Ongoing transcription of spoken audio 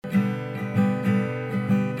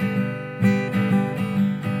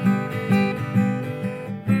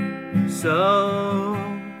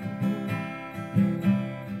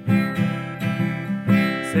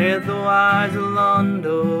with the wise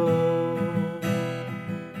Londo.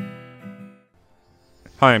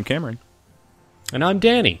 Hi, I'm Cameron. And I'm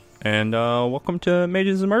Danny. And welcome to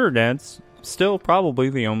Mages and Murder Dads. Still probably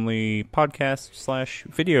the only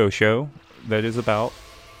podcast/video show that is about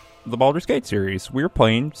the Baldur's Gate series. We're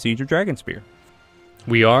playing Siege of Dragonspear.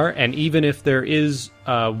 We are, and even if there is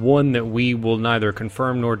one that we will neither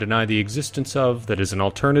confirm nor deny the existence of that is an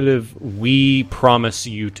alternative, we promise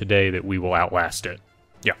you today that we will outlast it.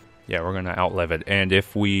 Yeah, we're going to outlive it. And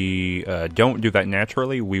if we don't do that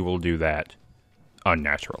naturally, we will do that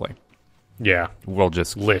unnaturally. Yeah. We'll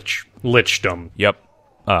just... Lichdom. Yep.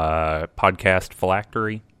 Podcast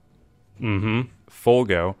phylactery. Mm-hmm. Full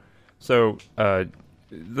go. So,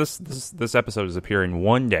 this episode is appearing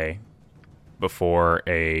one day before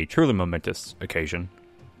a truly momentous occasion.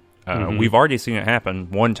 We've already seen it happen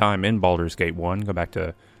one time in Baldur's Gate 1. Go back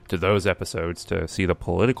to those episodes to see the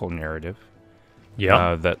political narrative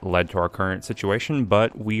that led to our current situation.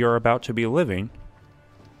 But we are about to be living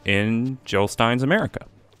in Jill Stein's America.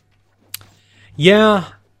 Yeah,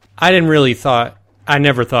 I never thought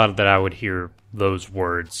that I would hear those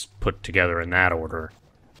words put together in that order.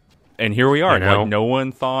 And here we are. You know? Like, no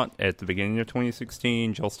one thought at the beginning of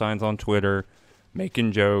 2016, Jill Stein's on Twitter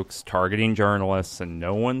making jokes, targeting journalists, and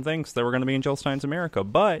no one thinks that we're going to be in Jill Stein's America.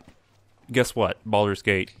 But guess what? Baldur's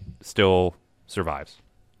Gate still survives.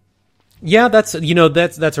 Yeah, that's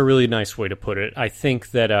a really nice way to put it. I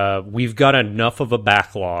think that we've got enough of a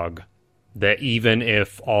backlog that even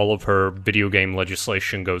if all of her video game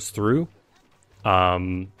legislation goes through,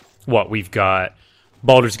 we've got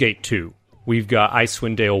Baldur's Gate 2, we've got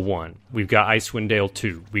Icewind Dale 1, we've got Icewind Dale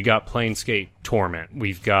 2, we got Planescape Torment,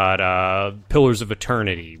 we've got Pillars of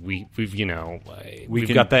Eternity, we've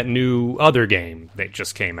got that new other game that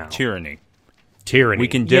just came out. Tyranny. We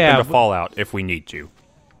can dip into Fallout if we need to.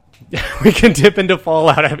 We can dip into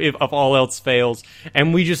Fallout if all else fails,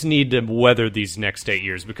 and we just need to weather these next 8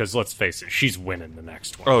 years, because let's face it, she's winning the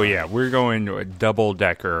next one. Oh, yeah, we're going to a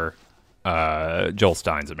double-decker Jill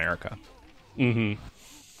Stein's America. Mm-hmm.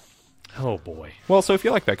 Oh, boy. Well, so if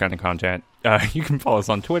you like that kind of content, you can follow us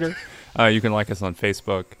on Twitter. You can like us on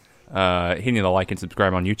Facebook. Hitting the like and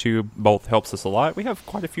subscribe on YouTube both helps us a lot. We have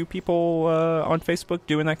quite a few people on Facebook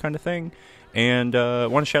doing that kind of thing. And I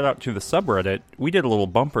want to shout out to the subreddit. We did a little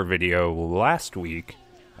bumper video last week,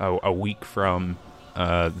 a week from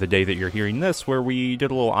the day that you're hearing this, where we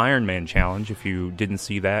did a little Iron Man challenge. If you didn't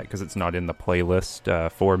see that, because it's not in the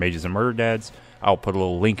playlist for Mages and Murder Dads, I'll put a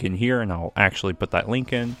little link in here, and I'll actually put that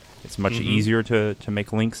link in. It's much easier to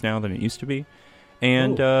make links now than it used to be.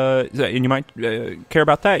 And and you might care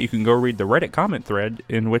about that. You can go read the Reddit comment thread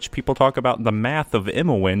in which people talk about the math of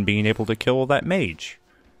Immelwyn being able to kill that mage.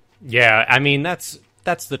 Yeah, I mean, that's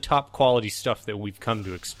the top quality stuff that we've come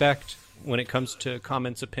to expect when it comes to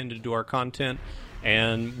comments appended to our content,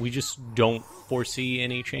 and we just don't foresee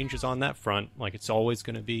any changes on that front. Like, it's always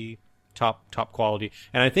going to be top quality,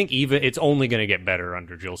 and I think even it's only going to get better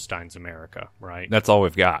under Jill Stein's America, right? That's all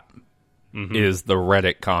we've got is the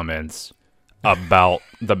Reddit comments about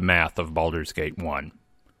the math of Baldur's Gate 1.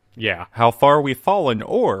 Yeah. How far we've fallen,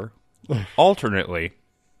 or alternately,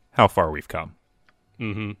 how far we've come.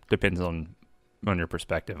 Mm-hmm. Depends on your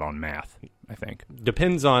perspective on math, I think.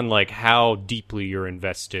 Depends on like how deeply you're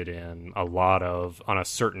invested in on a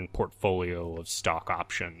certain portfolio of stock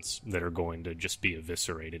options that are going to just be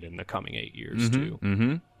eviscerated in the coming 8 years too.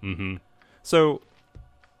 So,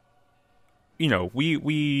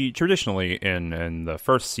 we traditionally in the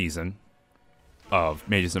first season of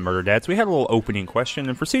Mages and Murder Dads, we had a little opening question,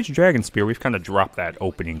 and for Siege of Dragonspear, we've kind of dropped that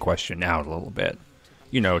opening question out a little bit.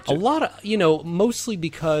 A lot of, mostly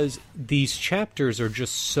because these chapters are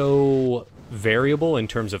just so variable in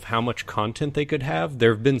terms of how much content they could have.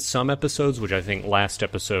 There have been some episodes, which I think last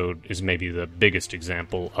episode is maybe the biggest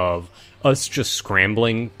example of us just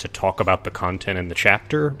scrambling to talk about the content in the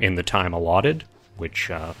chapter in the time allotted,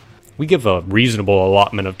 which we give a reasonable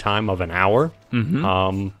allotment of time of an hour.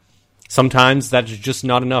 Sometimes that's just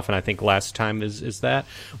not enough, and I think last time is that.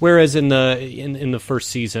 Whereas in the first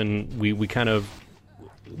season, we kind of,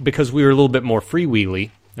 because we were a little bit more freewheely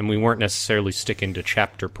and we weren't necessarily sticking to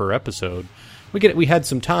chapter per episode, we had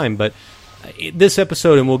some time. But this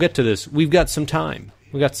episode, and we'll get to this, we've got some time.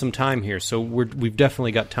 We got some time here, so we've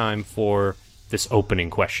definitely got time for this opening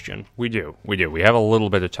question. We do. We have a little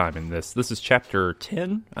bit of time in this. This is chapter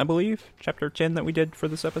 10, I believe. Chapter 10 that we did for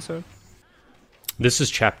this episode. This is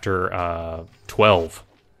chapter 12.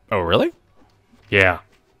 Oh, really? Yeah.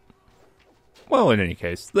 Well, in any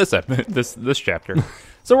case, this chapter.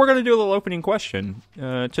 So we're going to do a little opening question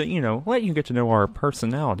to, let you get to know our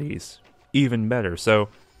personalities even better. So,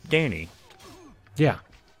 Danny. Yeah.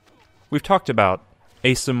 we've talked about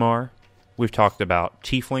ASMR, we've talked about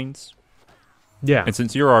tieflings, Yeah. and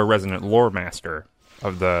since you're our resident lore master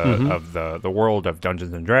of the world of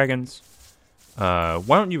Dungeons and Dragons, why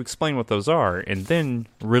don't you explain what those are, and then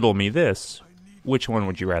riddle me this: which one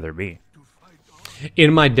would you rather be?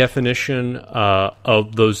 In my definition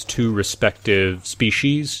of those two respective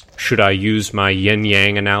species, should I use my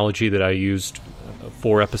yin-yang analogy that I used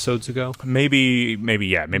 4 episodes ago?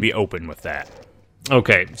 Maybe open with that.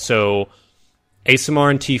 Okay, so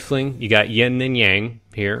ASMR and Tiefling, you got yin and yang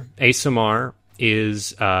here. ASMR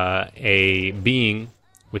is a being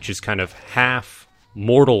which is kind of half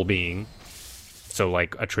mortal being, so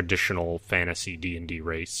like a traditional fantasy D&D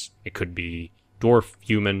race. It could be dwarf,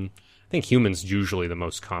 human. I think human's usually the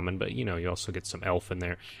most common, but you also get some elf in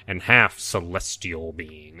there, and half celestial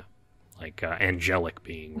being, like angelic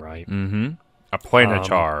being, right? Mm-hmm. A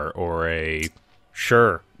planetar or a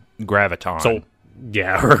Sure graviton. So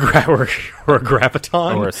yeah, or a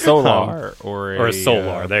graviton, or a solar, or a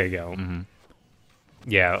solar. There you go. Mm-hmm.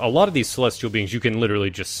 Yeah, a lot of these celestial beings, you can literally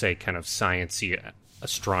just say kind of sciencey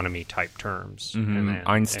astronomy type terms. Mm-hmm. And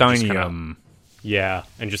Einsteinium.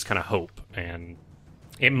 And just kind of hope. And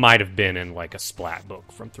it might have been in like a splat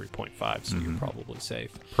book from 3.5, so you're probably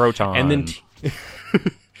safe. Proton. And then,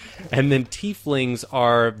 and then tieflings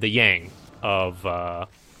are the yang of a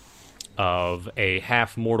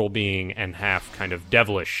half mortal being and half kind of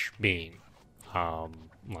devilish being,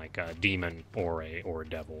 like a demon or a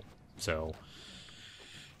devil. So.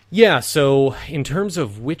 Yeah, so in terms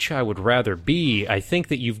of which I would rather be, I think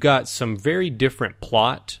that you've got some very different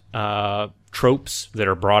plot tropes that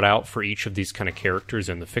are brought out for each of these kind of characters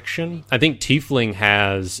in the fiction. I think Tiefling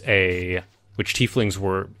has which Tieflings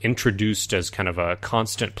were introduced as kind of a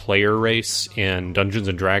constant player race in Dungeons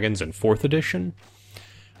and Dragons in 4th edition,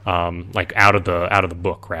 like out of the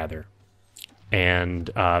book rather. And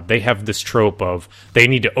they have this trope of they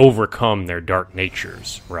need to overcome their dark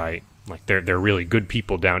natures, right? Like they're really good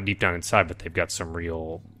people deep down inside, but they've got some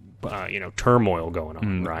real, turmoil going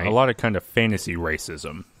on, right? A lot of kind of fantasy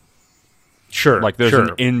racism. Sure, like there's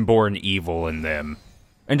an inborn evil in them,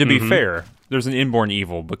 and to be fair, there's an inborn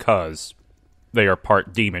evil because they are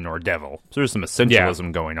part demon or devil. So there's some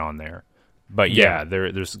essentialism going on there. But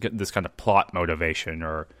there's this kind of plot motivation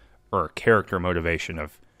or character motivation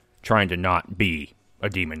of trying to not be a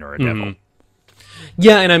demon or a devil.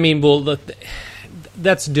 Yeah, and I mean, well,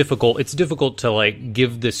 that's difficult. It's difficult to like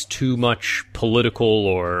give this too much political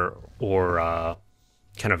or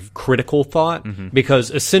kind of critical thought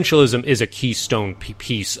because essentialism is a keystone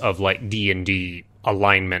piece of like D&D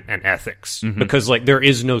alignment and ethics because like there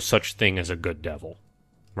is no such thing as a good devil,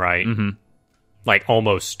 right? Like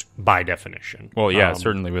almost by definition. Well, yeah,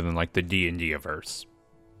 certainly within like the D&D averse.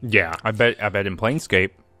 Yeah, I bet in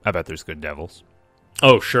Planescape, I bet there's good devils.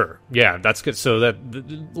 Oh, sure. Yeah, that's good. So that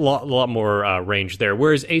a lot more range there.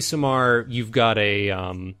 Whereas ASMR, you've got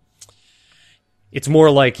a it's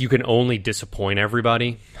more like you can only disappoint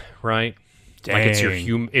everybody, right? Dang.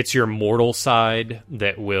 Like it's your mortal side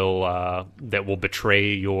that will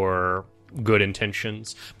betray your good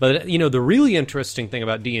intentions. But the really interesting thing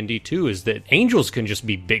about D&D too is that angels can just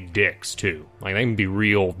be big dicks too. Like they can be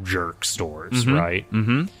real jerk stores, right?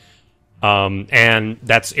 And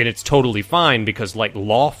it's totally fine because like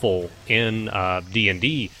lawful in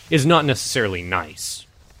D&D is not necessarily nice,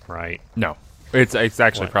 right? No, it's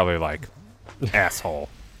actually probably like asshole.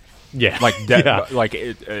 Yeah, like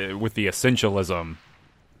with the essentialism,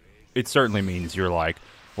 it certainly means you're like,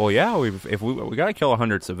 well, yeah, we got to kill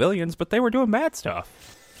 100 civilians, but they were doing bad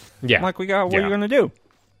stuff. Yeah, like what are you gonna do?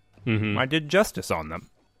 I did justice on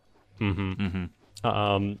them.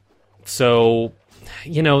 So.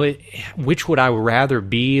 Which would I rather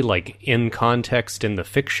be, like, in context in the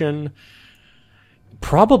fiction?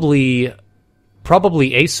 Probably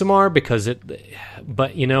ASMR, because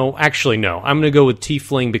but, actually, no. I'm going to go with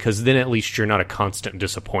Tiefling, because then at least you're not a constant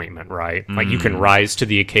disappointment, right? Like, you can rise to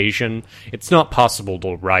the occasion. It's not possible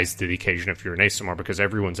to rise to the occasion if you're an ASMR, because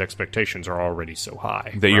everyone's expectations are already so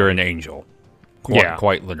high. That you're an angel.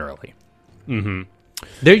 Quite literally.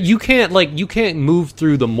 There, you can't move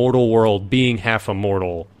through the mortal world being half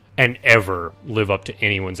immortal and ever live up to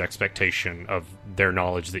anyone's expectation of their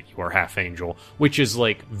knowledge that you are half angel, which is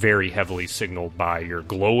like very heavily signaled by your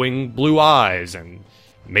glowing blue eyes and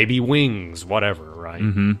maybe wings, whatever, right?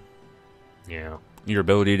 Yeah. Your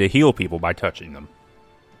ability to heal people by touching them.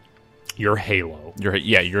 Your halo.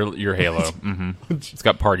 Your halo. It's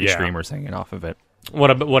got party streamers hanging off of it.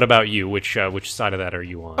 What about you? Which side of that are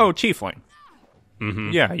you on? Oh, Tiefling.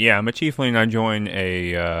 Yeah, I'm a Tiefling. I join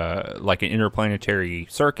an interplanetary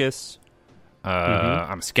circus.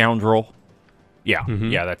 I'm a scoundrel. Yeah,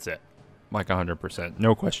 that's it. like 100%,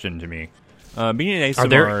 no question to me. Being an Are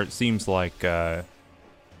there- ASMR seems like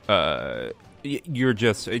you're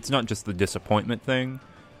just. It's not just the disappointment thing,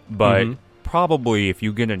 but probably if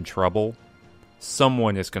you get in trouble,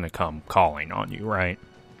 someone is going to come calling on you, right?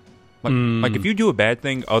 Like if you do a bad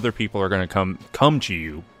thing, other people are going to come to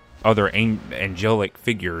you, other angelic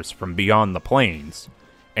figures from beyond the plains,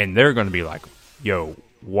 and they're going to be like, "Yo,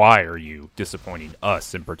 why are you disappointing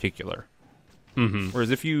us in particular?" Whereas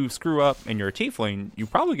if you screw up and you're a tiefling, you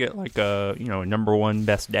probably get like a number one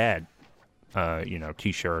best dad,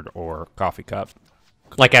 T-shirt or coffee cup.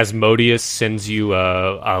 Like Asmodeus sends you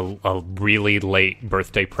a really late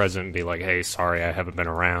birthday present and be like, hey, sorry, I haven't been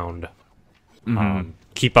around.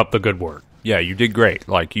 Keep up the good work. Yeah, you did great.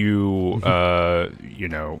 Like you got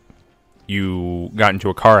into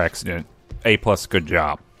a car accident. A+, good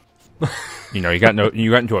job. You got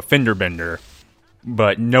into a fender bender,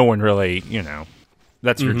 but no one really,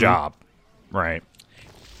 that's your job, right?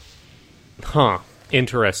 Huh.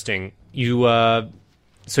 Interesting. You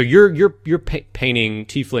so you're painting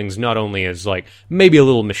tieflings not only as like maybe a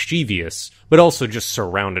little mischievous, but also just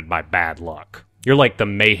surrounded by bad luck. You're like the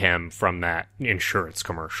mayhem from that insurance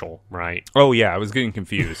commercial, right? Oh yeah, I was getting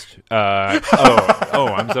confused. I'm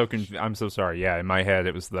so sorry. Yeah, in my head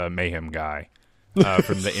it was the mayhem guy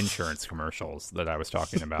from the insurance commercials that I was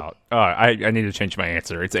talking about. I need to change my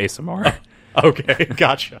answer. It's ASMR. Okay,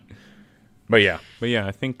 gotcha. But yeah,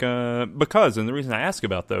 I think because, and the reason I ask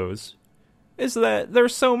about those is that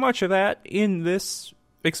there's so much of that in this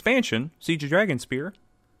expansion, Siege of Dragonspear,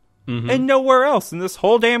 and nowhere else in this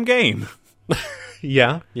whole damn game.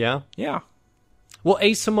 Yeah. Well,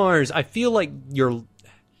 ASMRs, I feel like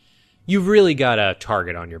you've really got a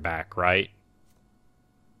target on your back, right?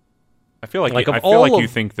 I feel like you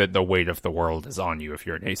think that the weight of the world is on you if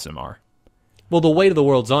you're an ASMR. Well, the weight of the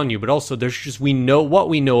world's on you, but also there's just what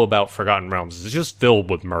we know about Forgotten Realms is just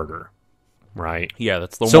filled with murder, right? Yeah,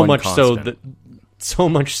 that's the so one much constant. so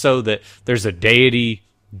much so that there's a deity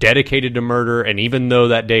dedicated to murder, and even though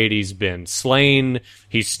that deity's been slain,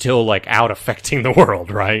 he's still like out affecting the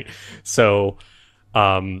world, right? So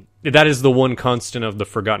that is the one constant of the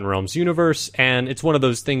Forgotten Realms universe, and it's one of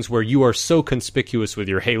those things where you are so conspicuous with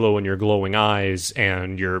your halo and your glowing eyes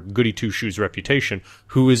and your goody two-shoes reputation.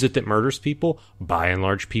 Who is it that murders people? By and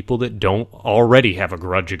large, people that don't already have a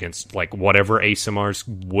grudge against like whatever ASMRs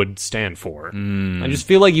would stand for. I just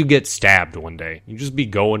feel like you get stabbed one day. You just be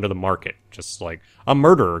going to the market, just like a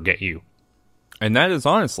murderer get you. And that is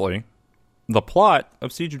honestly the plot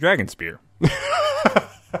of Siege of Dragonspear.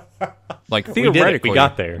 Like, theoretically, we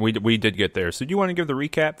got there. We did get there. So do you want to give the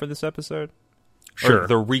recap for this episode? Sure. Or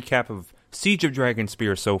the recap of Siege of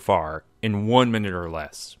Dragonspear so far in 1 minute or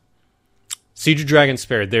less. Siege of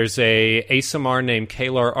Dragonspear. There's a ASMR named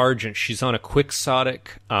Kalar Argent. She's on a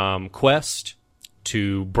quixotic quest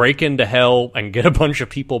to break into hell and get a bunch of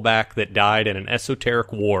people back that died in an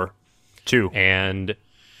esoteric war. And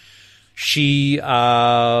she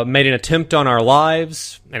made an attempt on our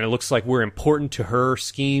lives, and it looks like we're important to her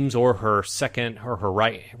schemes or her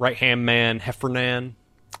right-hand man, Heffernan.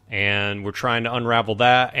 And we're trying to unravel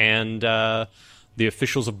that, and the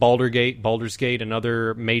officials of Baldur's Gate, and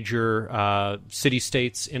other major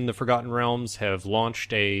city-states in the Forgotten Realms have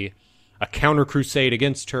launched a counter-crusade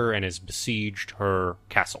against her and has besieged her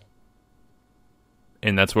castle.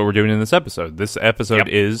 And that's what we're doing in this episode. This episode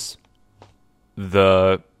is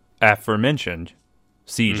the aforementioned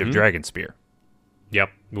Siege of Dragonspear. Yep,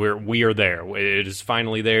 we are there. It is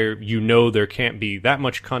finally there. You know there can't be that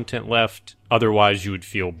much content left, otherwise you would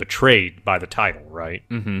feel betrayed by the title, right?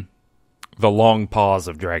 Mm-hmm. The long pause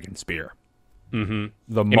of Dragonspear. Mm-hmm.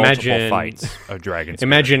 The multiple fights of Dragonspear.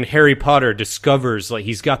 Imagine Harry Potter discovers, like,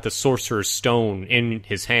 he's got the Sorcerer's Stone in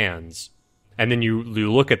his hands, and then you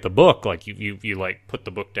look at the book, like, you like, put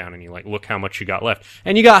the book down and you, like, look how much you got left.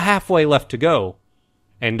 And you got halfway left to go.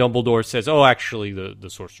 And Dumbledore says, oh, actually, the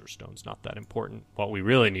Sorcerer's Stone's not that important. What we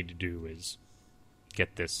really need to do is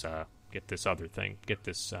get this other thing, get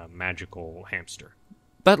this magical hamster.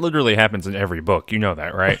 That literally happens in every book. You know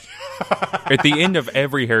that, right? At the end of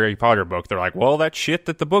every Harry Potter book, they're like, well, that shit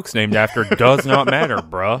that the book's named after does not matter,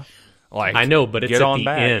 bruh. Like, I know, but it's at the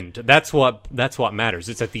back. end. That's what matters.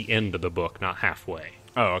 It's at the end of the book, not halfway.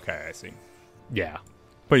 Oh, okay, I see. Yeah.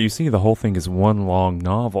 But you see, the whole thing is one long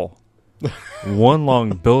novel. One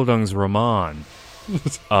long Bildungsroman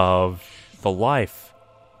of the life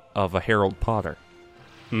of a Harold Potter.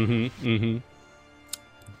 The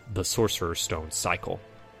Sorcerer's Stone cycle.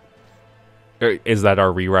 Is that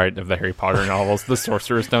our rewrite of the Harry Potter novels? The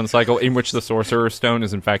Sorcerer's Stone cycle, in which the Sorcerer's Stone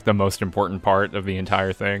is in fact the most important part of the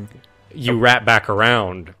entire thing? You wrap back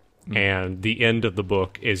around and the end of the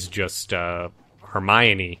book is just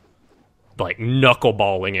Hermione like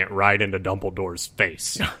knuckleballing it right into Dumbledore's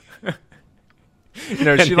face.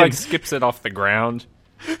 She like skips it off the ground,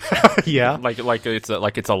 Yeah. like it's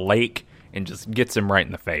a lake, and just gets him right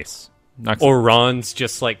in the face. Or Ron's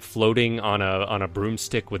just like floating on a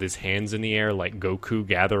broomstick with his hands in the air, like Goku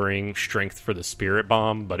gathering strength for the Spirit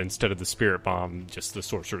Bomb, but instead of the Spirit Bomb, just the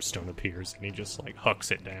Sorcerer's Stone appears, and he just like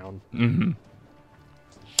hucks it down.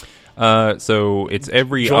 So it's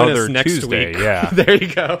every Join other us next Tuesday, week. yeah, There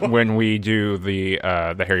you go. when we do the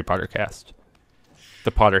Harry Potter cast,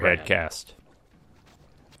 the Potterhead Right. cast.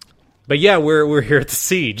 But yeah, we're here at the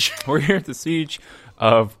siege. We're here at the siege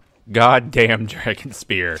of goddamn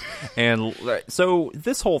Dragonspear, and so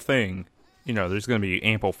this whole thing, there's going to be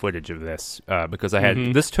ample footage of this because I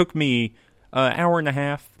had this took me an hour and a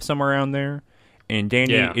half, somewhere around there, and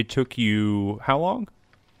Danny, it took you how long?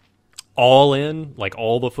 All in, like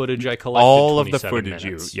all the footage I collected. All of the 27 footage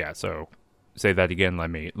minutes. yeah. So say that again. Let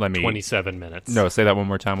me. 27 minutes. No, say that one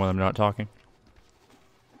more time when I'm not talking.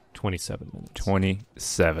 27 minutes.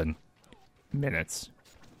 27 minutes.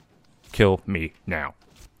 Kill me now.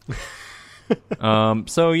 So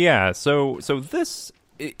this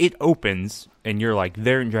it opens and you're like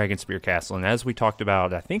there in Dragonspear Castle, and as we talked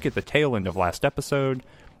about, I think at the tail end of last episode,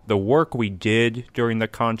 the work we did during the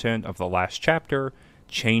content of the last chapter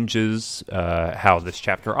changes how this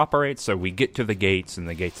chapter operates. So we get to the gates and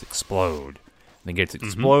the gates explode. The gates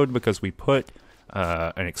explode because we put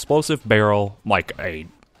an explosive barrel, like a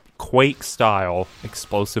Quake-style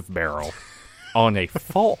explosive barrel, on a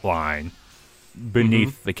fault line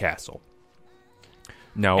beneath the castle.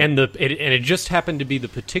 No, And it just happened to be the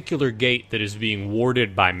particular gate that is being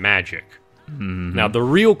warded by magic. Now the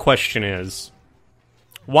real question is,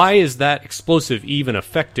 why is that explosive even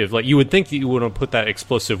effective? Like, you would think that you would have put that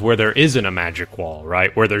explosive where there isn't a magic wall,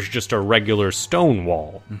 right? Where there's just a regular stone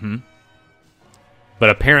wall. But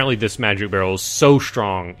apparently this magic barrel is so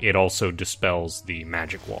strong, it also dispels the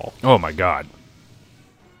magic wall. oh my god,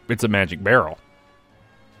 it's a magic barrel.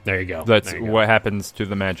 There you go. That's There you go. what happens to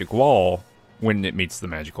the magic wall when it meets the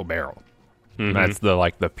magical barrel. That's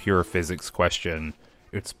the pure physics question.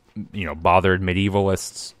 It's bothered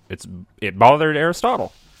medievalists. It bothered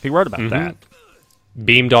Aristotle. He wrote about that.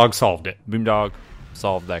 Beamdog solved it. Boomdog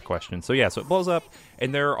solved that question. So so it blows up,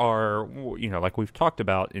 and there are like we've talked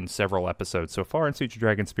about in several episodes so far in Siege of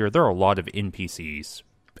Dragonspear, there are a lot of NPCs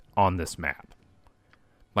on this map.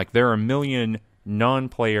 Like there are a million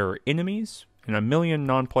non-player enemies and a million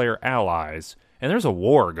non-player allies, and there's a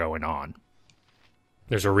war going on.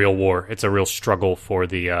 There's a real war. It's a real struggle for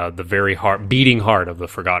the very beating heart of the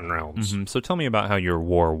Forgotten Realms. So tell me about how your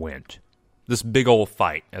war went. This big old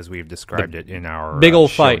fight, as we've described it in our big old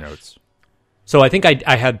show fight. notes. So I think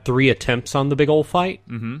I had 3 attempts on the big old fight.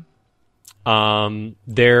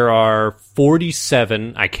 There are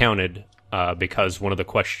 47, I counted, because one of the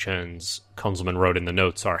questions Kunzelman wrote in the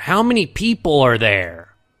notes are, how many people are there?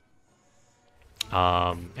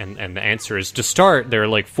 And the answer is, to start, there are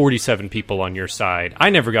like 47 people on your side. I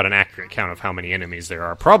never got an accurate count of how many enemies there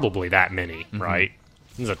are. Probably that many, right?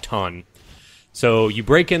 There's a ton. So you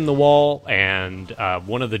break in the wall, and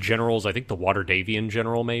one of the generals, I think the Waterdavian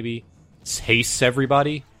general maybe, hastes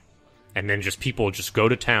everybody, and then people just go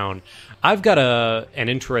to town. I've got an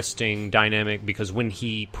interesting dynamic, because when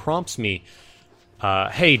he prompts me,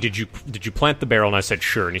 hey, did you plant the barrel? And I said,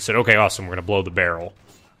 sure. And he said, okay, awesome, we're going to blow the barrel.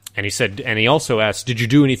 And he also asked, did you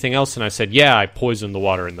do anything else? And I said, yeah, I poisoned the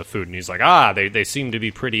water and the food. And he's like, they seem to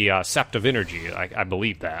be pretty sapped of energy. I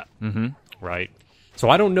believe that. Right? So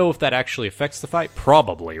I don't know if that actually affects the fight.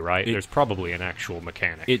 Probably, right? There's probably an actual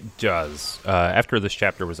mechanic. It does. After this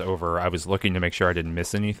chapter was over, I was looking to make sure I didn't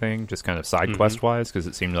miss anything, just kind of side quest-wise, because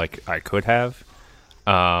it seemed like I could have.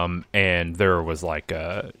 And there was like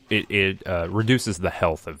it reduces the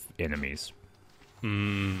health of enemies.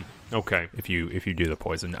 Okay. If you do the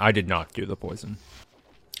poison. I did not do the poison.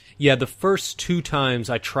 Yeah, the first 2 times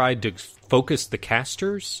I tried to focus the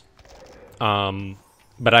casters,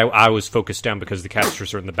 but I was focused down because the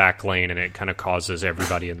casters are in the back lane, and it kind of causes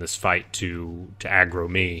everybody in this fight to aggro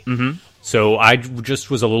me. So I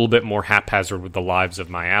just was a little bit more haphazard with the lives of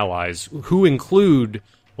my allies, who include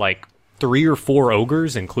like 3 or 4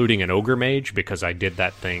 ogres, including an ogre mage, because I did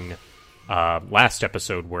that thing last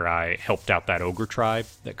episode where I helped out that ogre tribe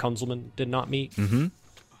that Kunzelman did not meet.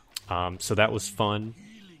 So that was fun.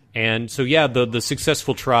 And so, yeah, the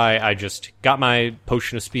successful try, I just got my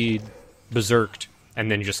potion of speed, berserked, and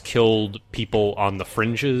then just killed people on the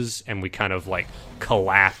fringes, and we kind of, like,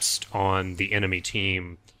 collapsed on the enemy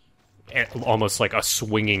team almost like a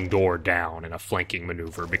swinging door down in a flanking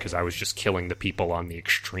maneuver because I was just killing the people on the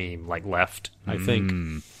extreme, like left, I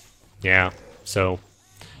think. Yeah. So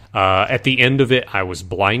at the end of it, I was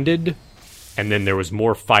blinded, and then there was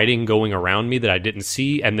more fighting going around me that I didn't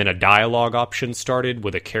see, and then a dialogue option started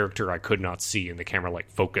with a character I could not see, and the camera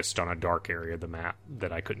like focused on a dark area of the map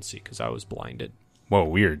that I couldn't see because I was blinded. Whoa,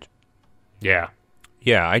 weird. Yeah.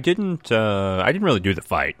 Yeah, I didn't really do the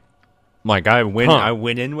fight. Like I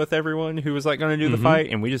went in with everyone who was like going to do the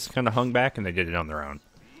fight, and we just kind of hung back, and they did it on their own.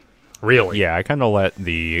 Really? Yeah, I kind of let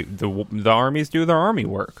the armies do their army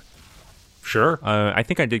work. Sure. I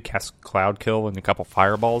think I did cast Cloud Kill and a couple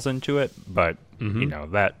fireballs into it, but you know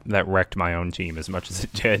that wrecked my own team as much as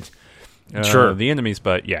it did Sure. the enemies.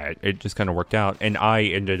 But yeah, it just kind of worked out, and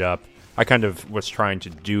I kind of was trying to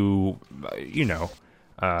do,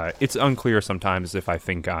 it's unclear sometimes if I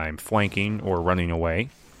think I'm flanking or running away.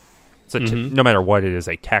 So no matter what, it is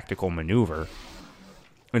a tactical maneuver.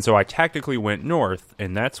 And so I tactically went north,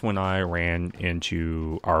 and that's when I ran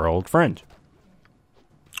into our old friend.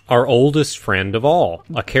 Our oldest friend of all,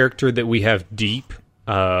 a character that we have deep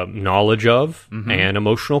knowledge of and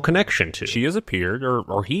emotional connection to. She has appeared,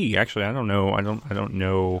 or he actually. I don't know. I don't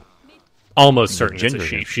know. Almost certain it's a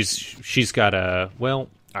gender. she. She's got a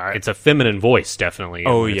it's a feminine voice, definitely.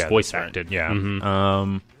 Oh and yeah, it's voice that's right. acted.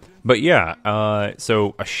 Yeah. But yeah.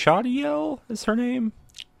 So Ashadiel is her name.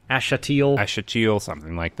 Ashatiel,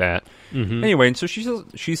 something like that. Anyway, and so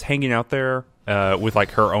she's hanging out there with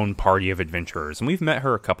like her own party of adventurers, and we've met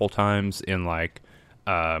her a couple times in like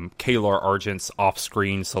Kalar Argent's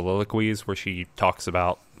off-screen soliloquies, where she talks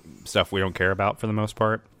about stuff we don't care about for the most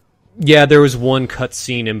part. Yeah, there was one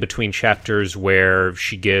cutscene in between chapters where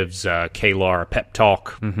she gives Kalar a pep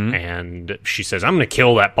talk, and she says, "I'm going to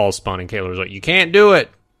kill that ball spawn," and Kalar's like, "You can't do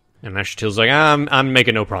it." And Ashatiel's like, I'm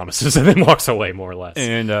making no promises, and then walks away, more or less.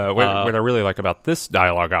 And what I really like about this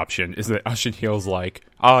dialogue option is that Ashatiel's like,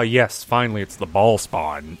 yes, finally it's the ball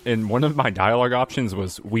spawn. And one of my dialogue options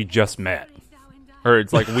was, we just met. Or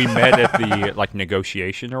it's like, we met at the like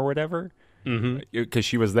negotiation or whatever. Because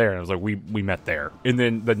she was there, and I was like, we met there. And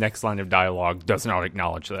then the next line of dialogue does not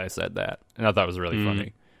acknowledge that I said that. And I thought it was really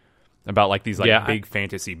funny. About like these like big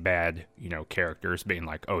fantasy bad, characters being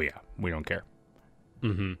like, oh yeah, we don't care.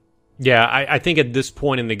 Yeah, I think at this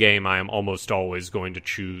point in the game, I am almost always going to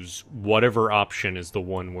choose whatever option is the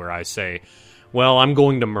one where I say, well, I'm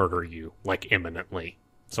going to murder you, like, imminently.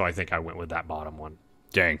 So I think I went with that bottom one.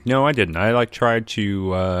 Dang. No, I didn't. I, tried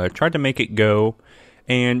to make it go.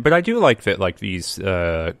 But I do like that, like, these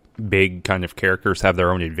big kind of characters have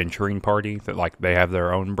their own adventuring party, that, like, they have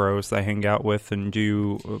their own bros they hang out with and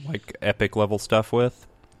do, like, epic level stuff with.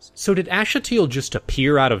 So did Ashatiel just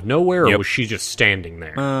appear out of nowhere, or Yep. was she just standing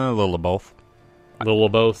there? A little of both. A little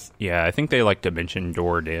of both? Yeah, I think they, like, dimension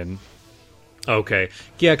doored in. Okay.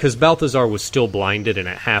 Yeah, because Balthazar was still blinded and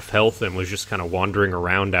at half health and was just kind of wandering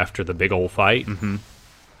around after the big old fight. And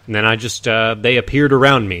then I just, they appeared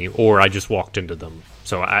around me, or I just walked into them.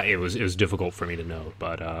 So it was difficult for me to know.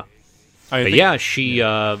 But yeah, she,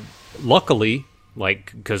 luckily,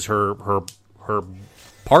 like, because her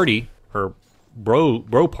party, her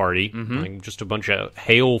bro party, like just a bunch of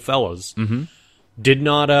hale fellas, was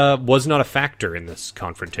not a factor in this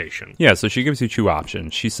confrontation. Yeah, so she gives you two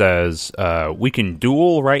options. She says, we can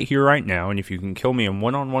duel right here, right now, and if you can kill me in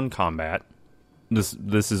one-on-one combat,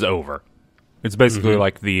 this is over. It's basically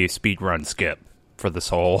like the speedrun skip for this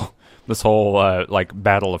whole like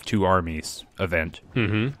Battle of Two Armies event.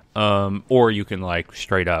 Or you can like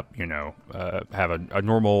straight up, have a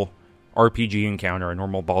normal RPG encounter, a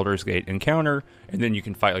normal Baldur's Gate encounter, and then you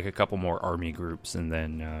can fight like a couple more army groups, and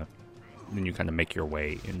then you kind of make your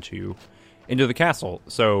way into the castle.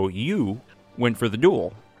 So you went for the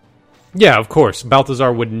duel. Yeah, of course.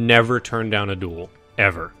 Balthazar would never turn down a duel,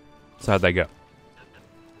 ever. So how'd that go?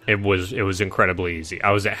 It was incredibly easy.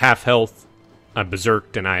 I was at half health. I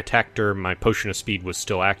berserked and I attacked her. My potion of speed was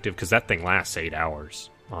still active because that thing lasts 8 hours.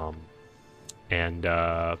 And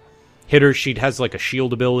hit her. She has like a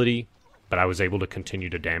shield ability, but I was able to continue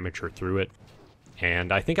to damage her through it.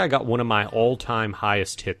 And I think I got one of my all-time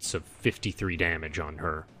highest hits of 53 damage on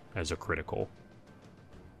her as a critical.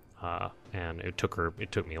 And it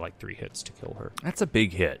took me like 3 hits to kill her. That's a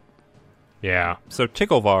big hit. Yeah. So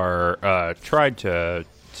Ticklevar tried to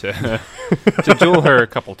to duel her a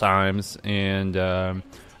couple times, and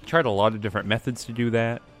tried a lot of different methods to do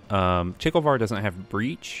that. Ticklevar doesn't have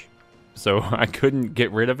breach, so I couldn't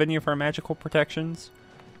get rid of any of her magical protections.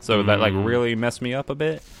 So that like really messed me up a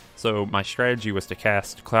bit. So my strategy was to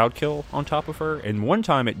cast Cloud Kill on top of her, and one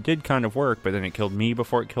time it did kind of work, but then it killed me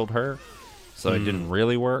before it killed her, so it didn't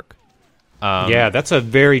really work. Yeah, that's a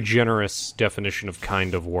very generous definition of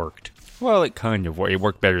kind of worked. Well, it kind of worked. It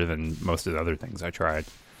worked better than most of the other things I tried.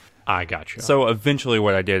 I gotcha. So eventually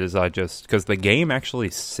what I did is because the game actually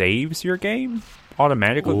saves your game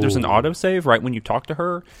automatically. There's an autosave right when you talk to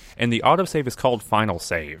her, and the autosave is called Final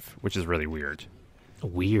Save, which is really weird.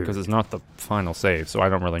 Weird. Because it's not the final save, so I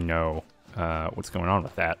don't really know what's going on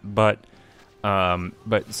with that. But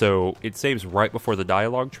so it saves right before the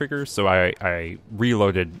dialogue triggers, so I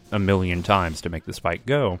reloaded a million times to make this fight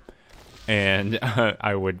go. And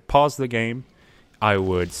I would pause the game. I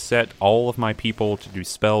would set all of my people to do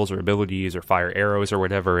spells or abilities or fire arrows or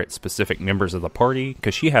whatever at specific members of the party,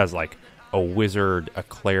 because she has like a wizard, a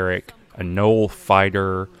cleric, a gnoll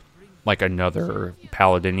fighter, like another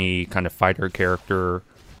paladin-y kind of fighter character,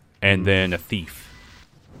 and then a thief.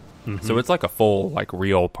 Mm-hmm. So it's like a full, like,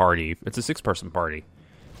 real party. It's a 6-person party.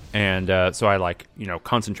 And so I,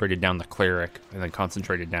 concentrated down the cleric and then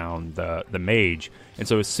concentrated down the mage. And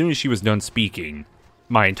so as soon as she was done speaking,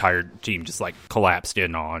 my entire team just, collapsed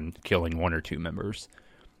in on killing 1 or 2 members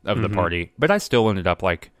of the party. But I still ended up,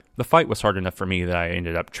 the fight was hard enough for me that I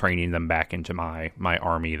ended up training them back into my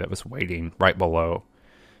army that was waiting right below.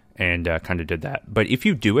 And kind of did that. But if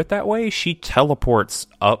you do it that way, she teleports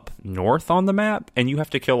up north on the map, and you have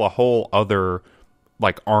to kill a whole other,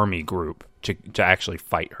 army group to actually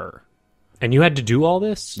fight her. And you had to do all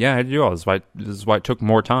this? Yeah, I had to do all this. This is why it took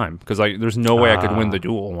more time, because there's no way I could win the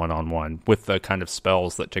duel one-on-one with the kind of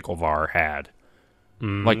spells that Ticklevar had.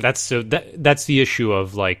 That's the issue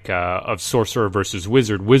of sorcerer versus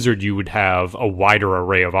wizard. Wizard, you would have a wider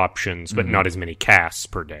array of options, but not as many casts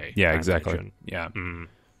per day. Yeah, exactly. Yeah.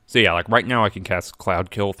 So yeah, right now I can cast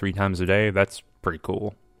Cloud Kill 3 times a day. That's pretty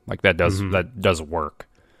cool. That does work.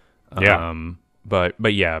 Yeah. But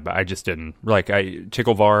I just didn't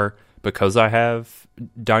Ticklevar, because I have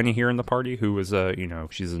Dinah here in the party, who is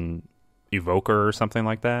she's an evoker or something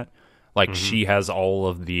like that. She has all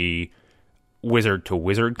of the wizard to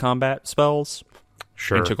wizard combat spells.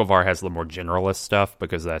 Sure. And Ticklevar has the more generalist stuff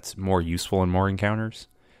because that's more useful in more encounters.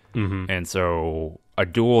 And so a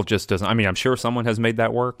duel just doesn't... I mean, I'm sure someone has made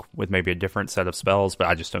that work with maybe a different set of spells, but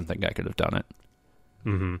I just don't think I could have done it.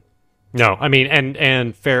 No, I mean,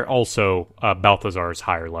 and fair also, Balthazar is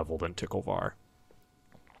higher level than Ticklevar.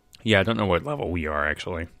 Yeah, I don't know what level we are,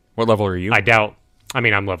 actually. What level are you? I doubt... I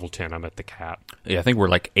mean, I'm level 10. I'm at the cap. Yeah, I think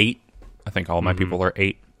we're 8. I think all my people are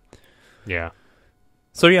 8. Yeah.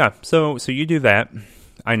 So yeah, so you do that.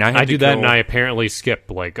 I do that, and I apparently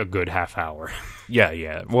skip a good half hour.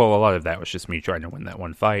 Yeah. Well, a lot of that was just me trying to win that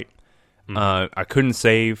one fight. I couldn't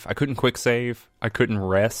save. I couldn't quick save. I couldn't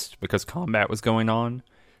rest because combat was going on.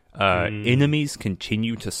 Enemies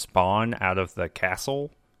continue to spawn out of the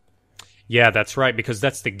castle. Yeah, that's right, because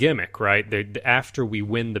that's the gimmick, right? After we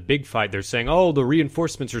win the big fight, they're saying, oh, the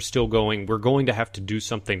reinforcements are still going. We're going to have to do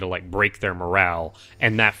something to, break their morale.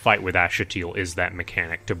 And that fight with Ashatil is that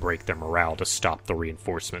mechanic to break their morale, to stop the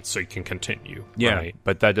reinforcements so you can continue. Yeah, right?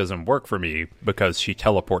 But that doesn't work for me because she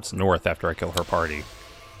teleports north after I kill her party.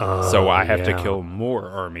 So I have to kill more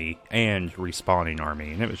army and respawning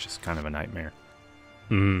army, and it was just kind of a nightmare.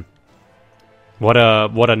 What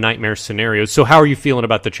a nightmare scenario. So how are you feeling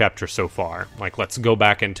about the chapter so far? Let's go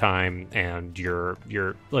back in time, and you're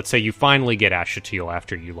let's say you finally get Ashatil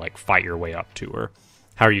after you fight your way up to her.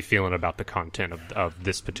 How are you feeling about the content of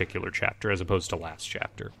this particular chapter as opposed to last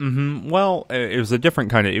chapter? Well, it was a different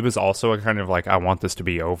kind of... It was also a kind of I want this to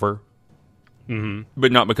be over.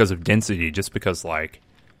 But not because of density, just because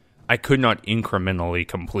I could not incrementally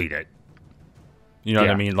complete it. You know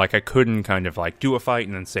what I mean? I couldn't kind of do a fight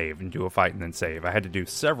and then save and do a fight and then save. I had to do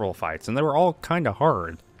several fights, and they were all kind of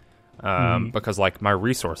hard because my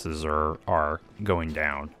resources are going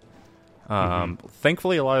down.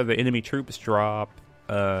 Thankfully, a lot of the enemy troops drop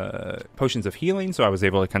potions of healing, so I was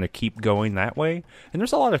able to kind of keep going that way. And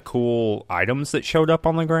there's a lot of cool items that showed up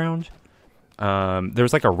on the ground. There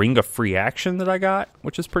was a ring of free action that I got,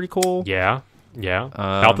 which is pretty cool. Yeah.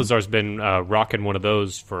 Balthazar's been rocking one of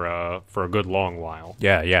those for a good long while.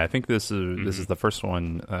 Yeah. I think this is the first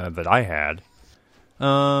one that I had.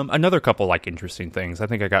 Another couple interesting things. I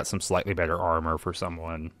think I got some slightly better armor for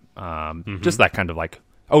someone. Just that kind of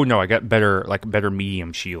oh no, I got better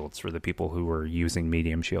medium shields for the people who were using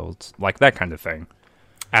medium shields, that kind of thing.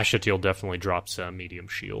 Ashatil definitely drops a medium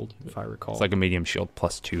shield, if I recall. It's a medium shield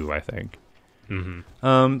 +2, I think.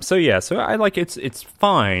 So I it's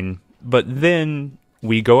fine. But then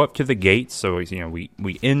we go up to the gates, so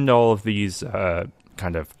we end all of these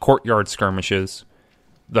kind of courtyard skirmishes.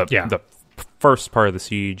 The first part of the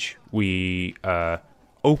siege, we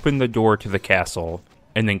open the door to the castle,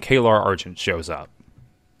 and then Kalar Argent shows up.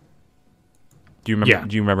 Do you remember? Yeah.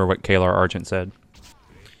 Do you remember what Kalar Argent said?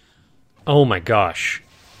 Oh my gosh.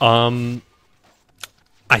 I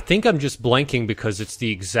think I'm just blanking because it's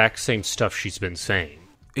the exact same stuff she's been saying.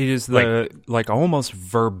 It is like almost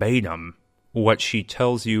verbatim what she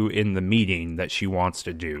tells you in the meeting that she wants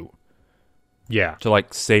to do Yeah. to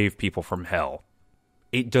like save people from hell.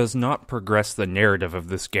 It does not progress the narrative of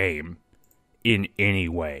this game in any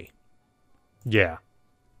way. Yeah.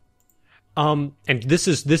 And this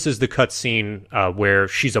is the cutscene where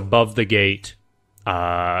she's above the gate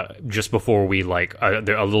just before we like a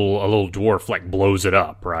little dwarf like blows it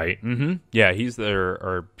up, right? Mm-hmm. Yeah, he's there,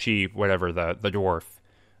 or she, whatever, the dwarf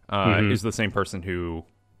is the same person who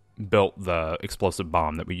built the explosive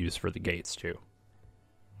bomb that we use for the gates too.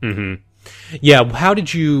 Mm-hmm. Yeah. How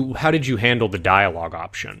did you handle the dialogue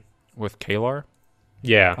option With Kalar?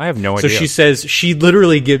 Yeah. I have no So idea. she says, she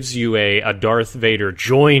literally gives you a Darth Vader,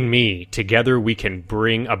 join me, together we can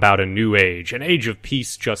bring about a new age, an age of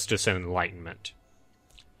peace, justice, and enlightenment.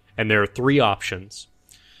 And there are 3 options.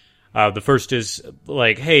 The first is,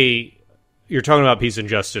 like, hey, you're talking about peace and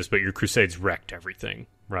justice, but your crusades wrecked everything,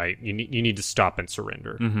 right? You need to stop and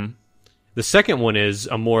surrender. Mm-hmm. The second one is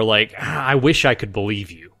a more like, I wish I could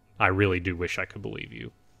believe you. I really do wish I could believe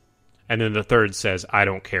you. And then the third says, I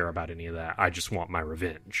don't care about any of that. I just want my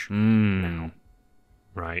revenge now.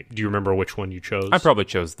 Right? Do you remember which one you chose? I probably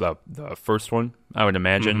chose the first one, I would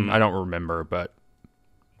imagine. I don't remember, but...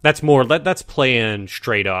 That's more, that's playing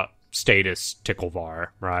straight up status Ticklevar,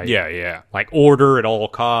 right? Yeah. Like order at all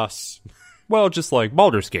costs. Well, just like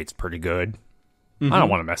Baldur's Gate's pretty good. I don't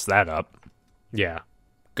want to mess that up. Yeah.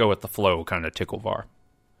 Go with the flow kind of Ticklevar.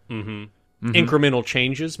 Incremental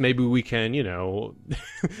changes. Maybe we can,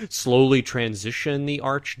 slowly transition the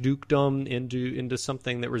Archdukedom into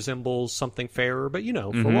something that resembles something fairer. But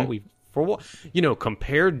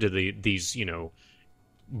compared to these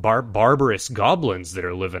barbarous goblins that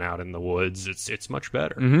are living out in the woods, it's much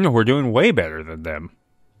better. We're doing way better than them.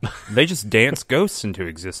 They just dance ghosts into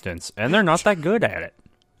existence, and they're not that good at it.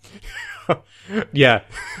 Yeah.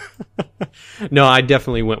 No, I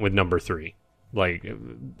definitely went with number 3. Like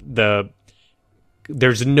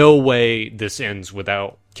there's no way this ends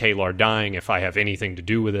without Kalar dying if I have anything to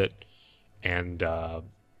do with it. And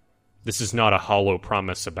this is not a hollow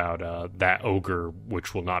promise about that ogre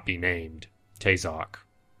which will not be named, Tazok.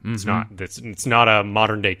 It's not. It's not a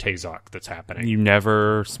modern day Tazok that's happening. You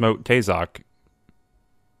never smote Tazok.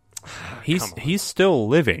 He's still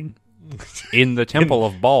living in the Temple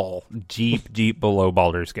of Baal, deep below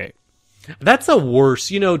Baldur's Gate. That's a worse,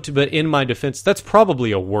 but in my defense, that's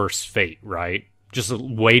probably a worse fate, right? Just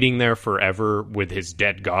waiting there forever with his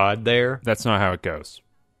dead god there. That's not how it goes.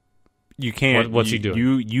 You can't. What's he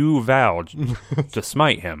doing? You vowed to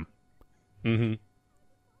smite him. Mm-hmm.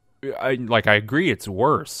 I agree it's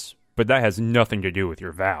worse, but that has nothing to do with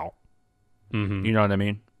your vow. Mm-hmm. You know what I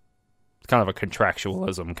mean? It's kind of a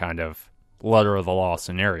contractualism kind of letter of the law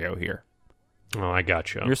scenario here. Oh, I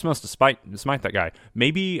gotcha. You're supposed to smite that guy.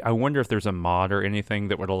 Maybe, I wonder if there's a mod or anything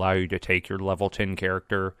that would allow you to take your level 10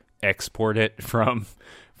 character, export it from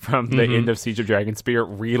the end of Siege of Dragonspear,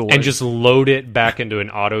 reload, and just load it back into an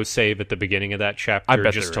autosave at the beginning of that chapter. I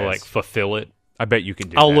bet just there to is. fulfill it. I bet you can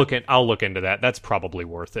do I'll that. I'll look into that. That's probably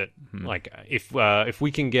worth it. Like if we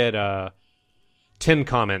can get 10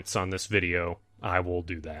 comments on this video, I will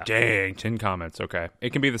do that. Dang, 10 comments. Okay,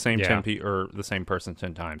 it can be the same Yeah. 10 or the same person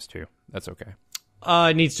 10 times too. That's okay.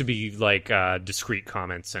 It needs to be like discrete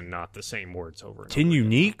comments and not the same words over and 10 over.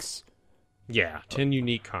 uniques, Yeah, 10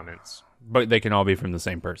 unique comments. but they can all be from the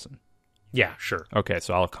same person. Yeah, sure. Okay,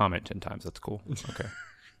 so I'll comment 10 times. That's cool. Okay.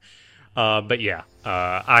 But yeah,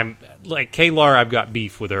 I'm like Kalar. I've got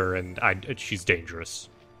beef with her, and she's dangerous,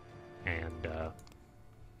 and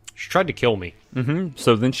she tried to kill me.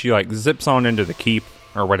 So then she like zips on into the keep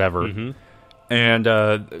or whatever, and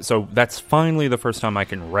so that's finally the first time I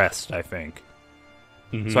can rest. I think.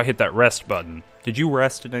 So I hit that rest button. Did you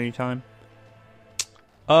rest at any time?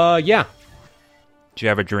 Yeah, Did you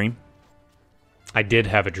have a dream? I did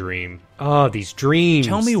have a dream. Oh, these dreams.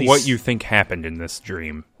 Tell me what you think happened in this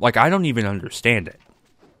dream. Like, I don't even understand it.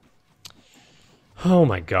 Oh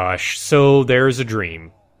my gosh. So there's a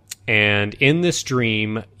dream. And in this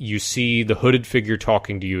dream, you see the hooded figure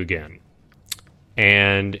talking to you again.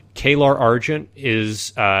 And Kalar Argent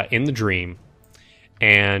is in the dream,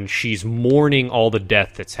 and she's mourning all the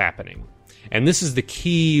death that's happening. And this is the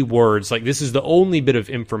key words. Like, this is the only bit of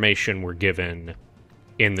information we're given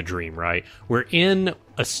in the dream, right? We're in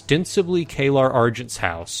ostensibly Kalar Argent's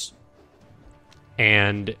house,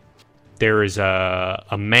 and there is a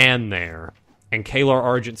man there, and Kalar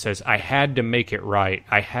Argent says, I had to make it right.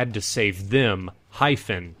 I had to save them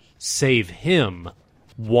 - save him,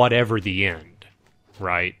 whatever the end,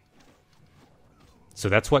 right? So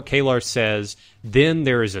that's what Kalar says. Then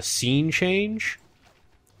there is a scene change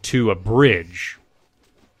to a bridge.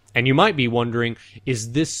 And you might be wondering,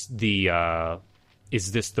 is this the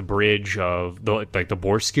bridge of the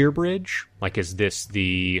Borskir bridge? Like, is this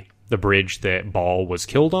the bridge that Ball was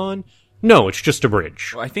killed on? No, it's just a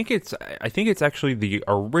bridge. I think it's actually the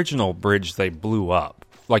original bridge they blew up,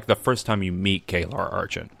 like the first time you meet Kalar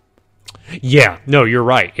Argent. Yeah, no, you're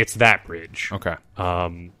right. It's that bridge. Okay.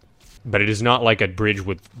 But it is not like a bridge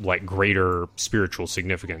with like greater spiritual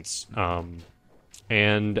significance.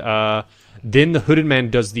 And then the Hooded Man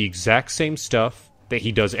does the exact same stuff that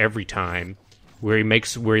he does every time, where he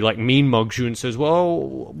like mean mugs you and says,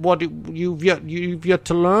 "Well, you've yet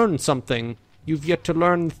to learn something. You've yet to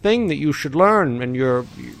learn the thing that you should learn, and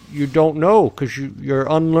you don't know because you're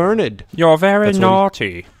unlearned. You're very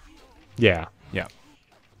naughty." Yeah. Yeah.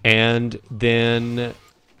 And then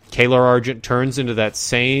Kalar Argent turns into that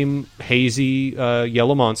same hazy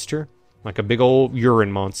yellow monster, like a big old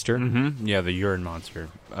urine monster. Mm-hmm. Yeah, the urine monster.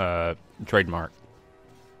 Trademark.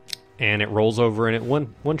 And it rolls over and it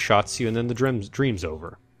one-shots you, and then the dream's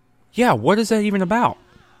over. Yeah, what is that even about?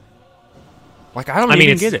 Like, I don't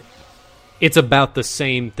even get it. It's about the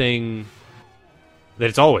same thing that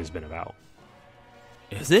it's always been about.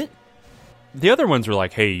 Is it? The other ones were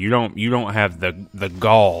like, hey, you don't have the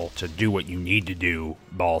gall to do what you need to do,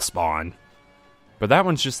 Ball Spawn. But that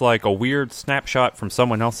one's just like a weird snapshot from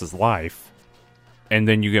someone else's life, and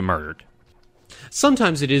then you get murdered.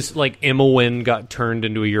 Sometimes it is like Immelwyn got turned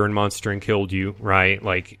into a urine monster and killed you, right?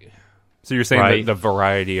 Like, so you're saying right? that the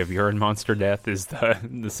variety of urine monster death is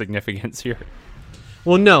the significance here?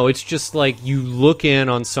 Well, no, it's just like you look in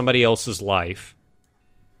on somebody else's life,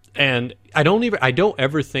 and I don't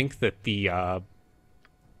ever think that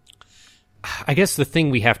I guess the thing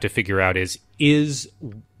we have to figure out is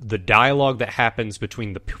the dialogue that happens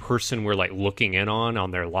between the person we're like looking in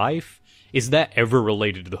on their life, is that ever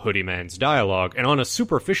related to the Hooded Man's dialogue? And on a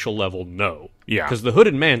superficial level, no. Yeah. Because the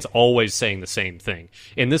Hooded Man's always saying the same thing.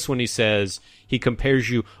 In this one, he compares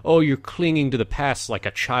you, you're clinging to the past like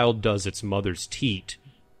a child does its mother's teat.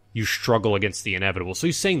 You struggle against the inevitable. So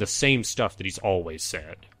he's saying the same stuff that he's always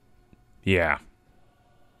said. Yeah.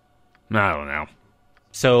 I don't know.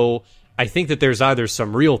 So I think that there's either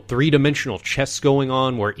some real three-dimensional chess going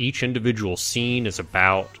on where each individual scene is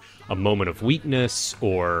about a moment of weakness,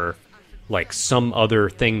 or like some other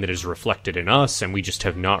thing that is reflected in us and we just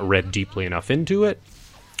have not read deeply enough into it,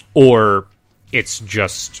 or it's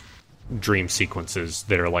just dream sequences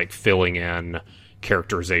that are like filling in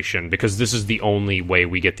characterization, because this is the only way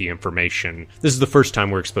we get the information. This is the first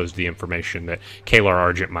time we're exposed to the information that Kalar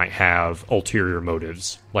Argent might have ulterior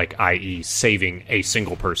motives, like i.e. saving a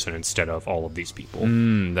single person instead of all of these people.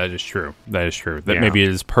 That is true. That maybe it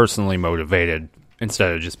is personally motivated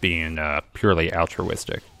instead of just being purely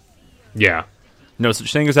altruistic. Yeah. No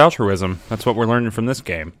such thing as altruism. That's what we're learning from this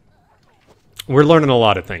game. We're learning a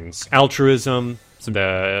lot of things. Altruism,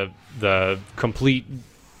 the complete,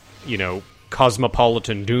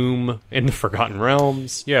 cosmopolitan doom in the Forgotten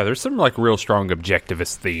Realms. Yeah, there's some like real strong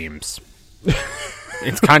objectivist themes.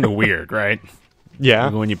 It's kind of weird, right? Yeah.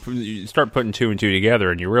 When you start putting two and two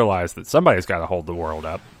together and you realize that somebody's got to hold the world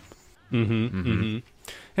up.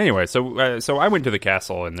 Anyway, so I went to the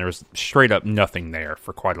castle and there was straight up nothing there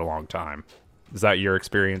for quite a long time. Is that your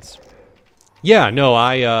experience? Yeah, no,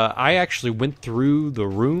 I actually went through the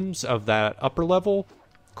rooms of that upper level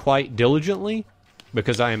quite diligently,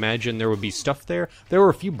 because I imagined there would be stuff there. There were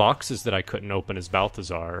a few boxes that I couldn't open as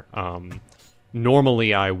Balthazar.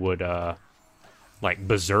 Normally I would like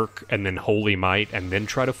berserk and then holy might and then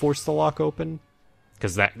try to force the lock open,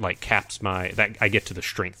 because that like caps I get to the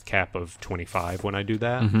strength cap of 25 when I do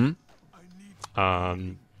that.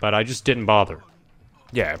 But I just didn't bother.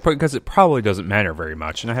 Yeah, because it probably doesn't matter very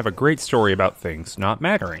much, and I have a great story about things not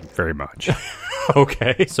mattering very much.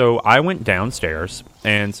 Okay. So I went downstairs,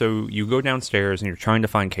 and so you go downstairs and you're trying to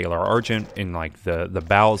find Kalar Argent in like the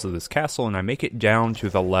bowels of this castle, and I make it down to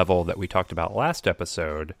the level that we talked about last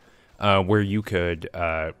episode, where you could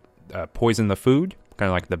poison the food, kind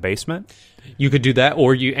of like the basement. You could do that,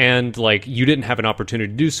 or you didn't have an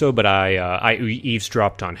opportunity to do so, but I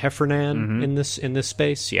eavesdropped on Heffernan in this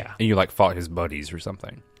space. Yeah, and you like fought his buddies or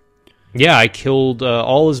something. Yeah, I killed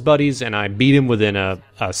all his buddies, and I beat him within a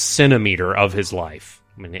centimeter of his life,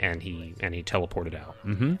 and he teleported out.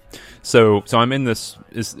 So I'm in this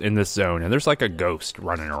zone, and there's like a ghost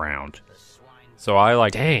running around. So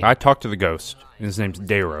I talked to the ghost, and his name's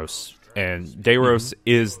Deiros, and Deiros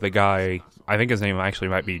is the guy. I think his name actually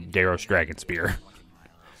might be Deiros Dragonspear.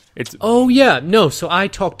 It's Oh yeah, no. So I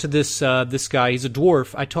talked to this guy. He's a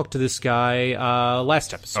dwarf. I talked to this guy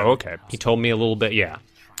last episode. Oh, okay. He told me a little bit. Yeah.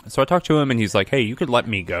 So I talked to him, and he's like, "Hey, you could let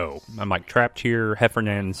me go. I'm like trapped here.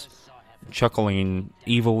 Heffernan's chuckling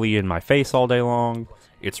evilly in my face all day long.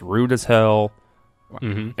 It's rude as hell."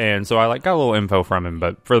 And so I like got a little info from him,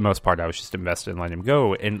 but for the most part, I was just invested in letting him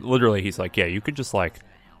go. And literally, he's like, "Yeah, you could just like,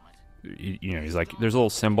 you know," he's like, "There's a little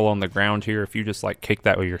symbol on the ground here. If you just like kick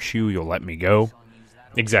that with your shoe, you'll let me go."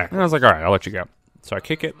 Exactly. And I was like, "All right, I'll let you go." So I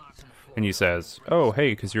kick it, and he says, "Oh,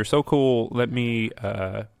 hey, because you're so cool, let me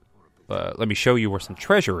show you where some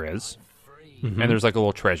treasure is." And there's like a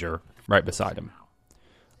little treasure right beside him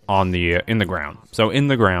on the in the ground. So in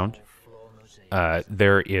the ground,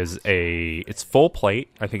 there is it's full plate.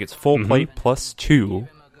 I think it's full plate plus 2,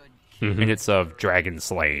 and it's of dragon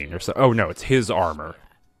slaying or so. Oh no, it's his armor.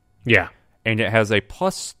 Yeah. And it has a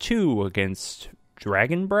plus 2 against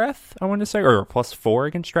dragon breath, I want to say, or a plus 4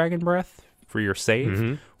 against dragon breath for your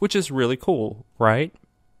save, which is really cool, right?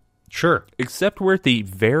 Sure. Except we're at the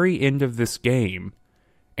very end of this game,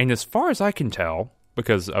 and as far as I can tell,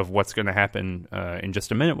 because of what's going to happen in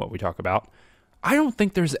just a minute, what we talk about, I don't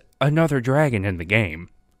think there's another dragon in the game.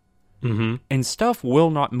 And stuff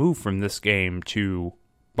will not move from this game to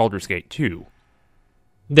Baldur's Gate 2.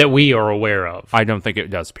 That we are aware of. I don't think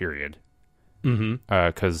it does, period.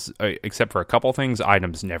 Because except for a couple things,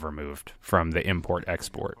 items never moved from the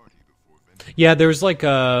import-export. Yeah, there was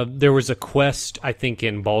a quest, I think,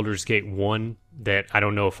 in Baldur's Gate 1 that I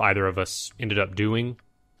don't know if either of us ended up doing.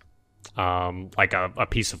 Like a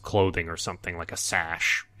piece of clothing or something, like a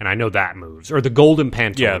sash. And I know that moves. Or the golden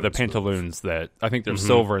pantaloons. Yeah, the pantaloons that, I think they're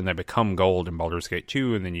silver and they become gold in Baldur's Gate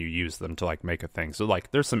 2, and then you use them to, like, make a thing. So,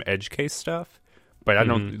 like, there's some edge case stuff, but I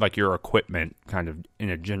don't, like, your equipment, kind of, in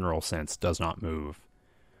a general sense, does not move.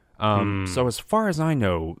 So as far as I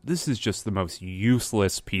know, this is just the most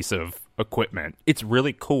useless piece of equipment. It's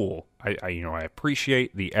really cool. I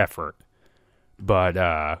appreciate the effort, but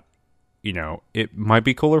it might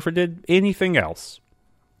be cooler if it did anything else.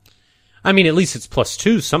 I mean, at least it's plus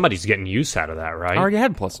 2. Somebody's getting use out of that, right? I already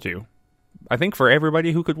had plus 2. I think for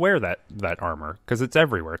everybody who could wear that armor, because it's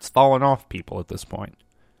everywhere. It's fallen off people at this point.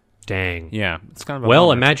 Dang. Yeah, it's kind of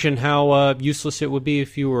Well, imagine how useless it would be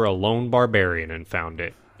if you were a lone barbarian and found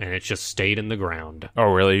it, and it just stayed in the ground.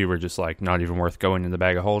 Oh, really? You were just, like, not even worth going in the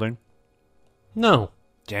bag of holding? No.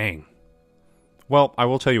 Dang. Well, I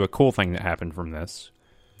will tell you a cool thing that happened from this.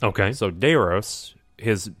 Okay. So Deiros,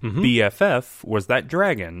 his BFF, was that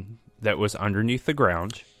dragon that was underneath the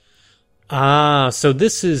ground. So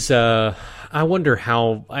this is, I wonder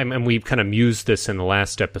how, and we kind of mused this in the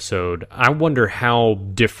last episode, I wonder how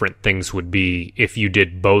different things would be if you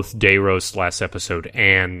did both Deiros last episode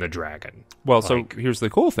and the dragon. Well, so here's the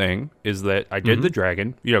cool thing, is that I did the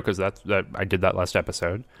dragon, because I did that last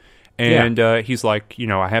episode. And he's like,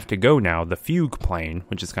 I have to go now. The fugue plane,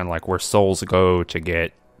 which is kind of like where souls go to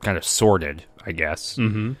get kind of sorted, I guess.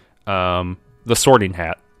 The sorting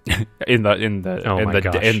hat in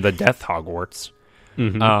the Death Hogwarts.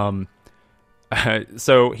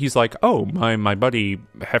 So he's like, oh, my buddy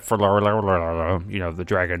Heffer, the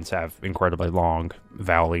dragons have incredibly long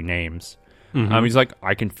vowely names. He's like,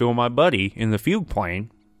 I can feel my buddy in the fugue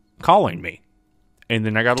plane calling me, and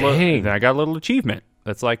then I got a little achievement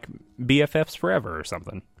that's like BFFs forever or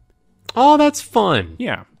something. Oh, that's fun.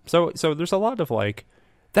 Yeah. So there's a lot of like,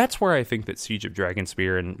 that's where I think that Siege of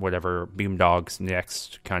Dragonspear and whatever Beamdog's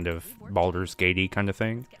next kind of Baldur's Gate-y kind of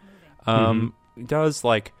thing does,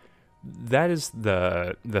 like, that is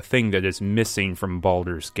the thing that is missing from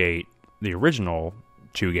Baldur's Gate, the original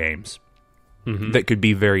 2 games, that could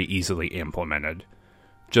be very easily implemented.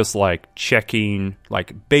 Just like checking,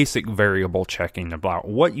 like basic variable checking about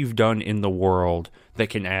what you've done in the world that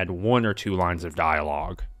can add 1 or 2 lines of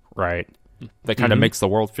dialogue, right? That kind of makes the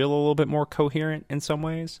world feel a little bit more coherent in some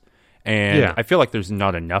ways. And I feel like there's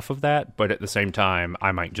not enough of that, but at the same time,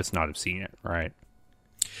 I might just not have seen it, right?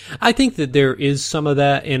 I think that there is some of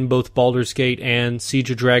that in both Baldur's Gate and Siege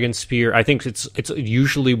of Dragonspear. I think it's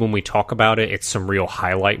usually when we talk about it, it's some real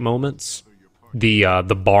highlight moments.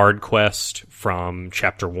 The Bard quest from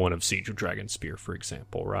Chapter 1 of Siege of Dragonspear, for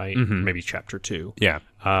example, right? Maybe Chapter 2.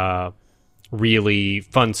 Yeah. Really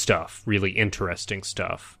fun stuff, really interesting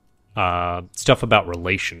stuff. Stuff about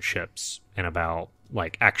relationships and about,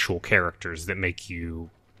 like, actual characters that make you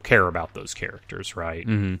care about those characters, right?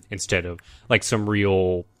 Instead of, like, some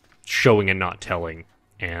real showing and not telling.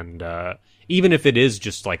 And even if it is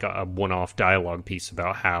just, like, a one-off dialogue piece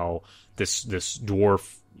about how this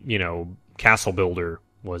dwarf, castle builder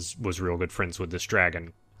was real good friends with this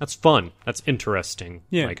dragon. That's fun. That's interesting.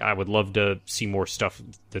 Yeah. Like, I would love to see more stuff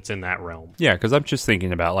that's in that realm. Yeah, because I'm just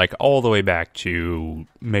thinking about, like, all the way back to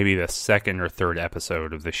maybe the second or third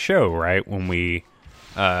episode of the show, right? When we,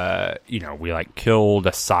 we, like, killed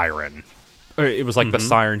a siren. It was, like, the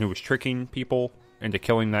siren who was tricking people into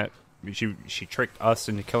killing that. She tricked us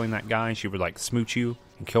into killing that guy. She would, like, smooch you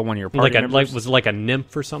and kill one of your party members. Was it like a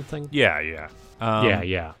nymph or something? Yeah.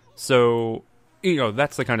 Yeah. So,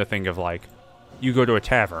 that's the kind of thing of, like, you go to a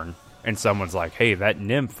tavern, and someone's like, hey, that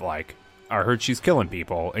nymph, like, I heard she's killing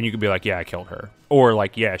people. And you could be like, yeah, I killed her. Or,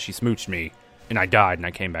 like, yeah, she smooched me, and I died, and I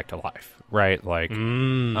came back to life. Right? Like,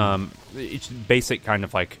 it's basic kind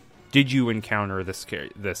of, like, did you encounter this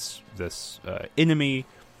enemy?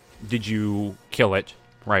 Did you kill it?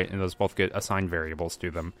 Right? And those both get assigned variables to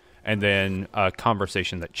them. And then a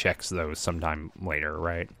conversation that checks those sometime later,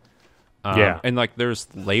 right? Yeah. And, like, there's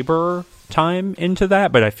labor time into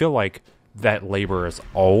that, but I feel like that labor is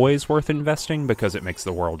always worth investing because it makes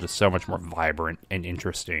the world just so much more vibrant and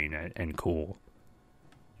interesting and cool.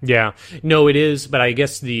 Yeah. No, it is, but I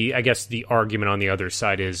guess the argument on the other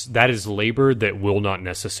side is that is labor that will not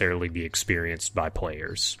necessarily be experienced by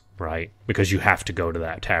players, right? Because you have to go to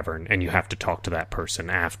that tavern and you have to talk to that person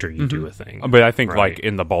after you do a thing. But I think, right? like,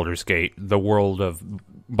 in the Baldur's Gate, the world of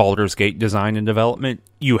Baldur's Gate design and development,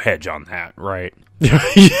 you hedge on that, right?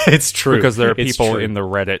 It's true. Because there are people in the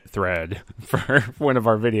Reddit thread for one of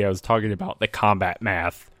our videos talking about the combat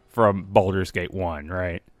math from Baldur's Gate 1,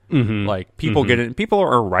 right? Mm-hmm. Like, people get it. People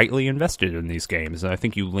are rightly invested in these games, and I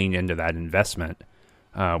think you lean into that investment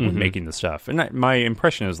with making the stuff. And my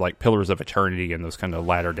impression is, like, Pillars of Eternity and those kind of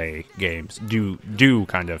latter-day games do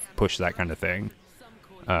kind of push that kind of thing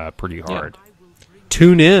pretty hard. Yeah.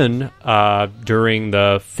 Tune in during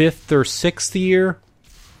the 5th or 6th year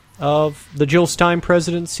of the Jill Stein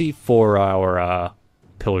presidency for our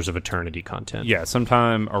Pillars of Eternity content. Yeah,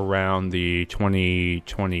 sometime around the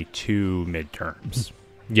 2022 midterms.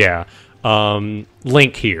 Yeah.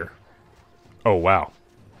 Link here. Oh, wow.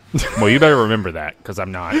 Well, you better remember that, because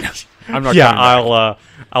I'm not. Yeah,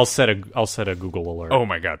 I'll set a Google alert. Oh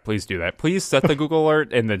my God, please do that. Please set the Google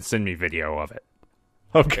alert and then send me video of it.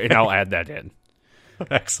 Okay, and I'll add that in.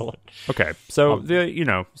 Excellent. Okay, so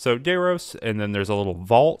so Daros, and then there's a little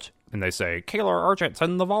vault, and they say Kalar Argent's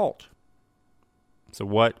in the vault. So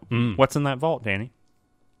what's in that vault, Danny?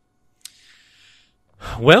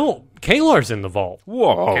 Well, Kalar's in the vault.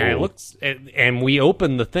 Whoa! And we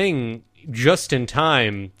open the thing just in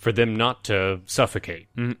time for them not to suffocate.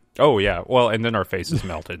 Mm-hmm. Oh yeah. Well, and then our faces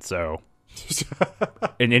melted. So,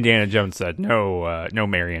 and Indiana Jones said, "No,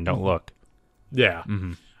 Marion, don't look." Yeah.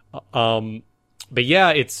 Mm-hmm. But yeah,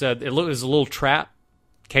 it was a little trap.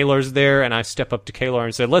 Kalar's there, and I step up to Kalar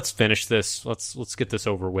and say, "Let's finish this. Let's get this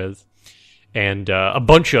over with." And a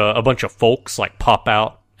bunch of folks like pop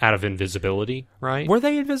out of invisibility. Right? Were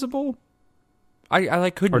they invisible? I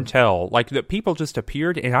couldn't tell. Like, the people just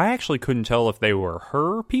appeared, and I actually couldn't tell if they were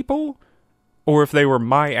her people or if they were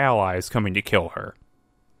my allies coming to kill her.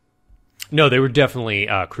 No, they were definitely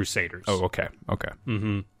Crusaders. Oh, okay.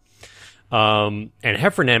 Mm-hmm. And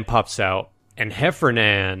Heffernan pops out, and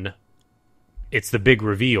Heffernan, it's the big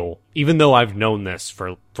reveal. Even though I've known this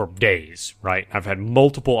for days, right? I've had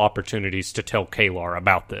multiple opportunities to tell Kalar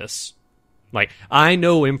about this. Like, I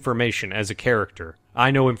know information as a character.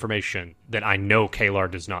 I know information that I know Kalar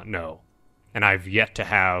does not know. And I've yet to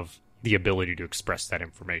have the ability to express that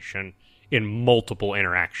information in multiple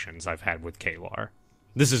interactions I've had with Kalar.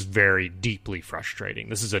 This is very deeply frustrating.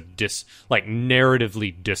 This is a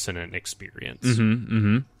narratively dissonant experience.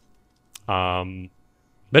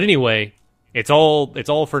 But anyway, it's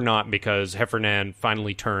all for naught because Heffernan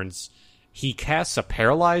finally turns. He casts a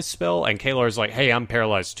paralyze spell, and Kalar's like, "Hey, I'm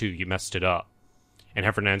paralyzed too. You messed it up." And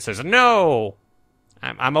Heffernan says, "No,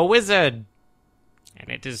 I'm a wizard, and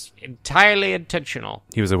it is entirely intentional."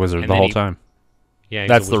 He was a wizard the whole time. Yeah,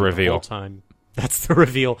 that's the reveal. The whole time. That's the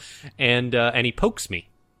reveal, and he pokes me.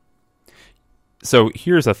 So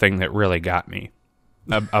here's a thing that really got me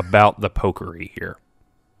about the pokery here.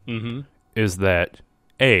 Mm-hmm. Is that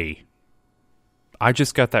I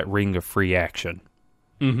just got that ring of free action,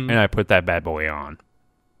 and I put that bad boy on.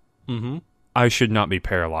 Mm-hmm. I should not be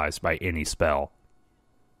paralyzed by any spell.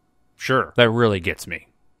 Sure. That really gets me.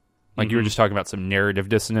 Like, you were just talking about some narrative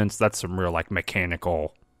dissonance. That's some real, like,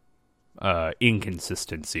 mechanical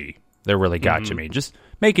inconsistency that really got to me. Just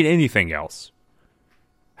make it anything else.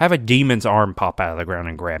 Have a demon's arm pop out of the ground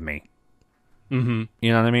and grab me. Mm-hmm.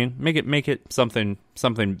 You know what I mean? Make it something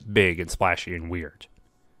big and splashy and weird.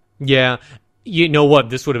 Yeah. You know what?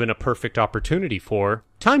 This would have been a perfect opportunity for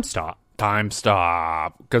Time Stop. Time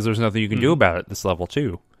Stop. Because there's nothing you can do about it at this level,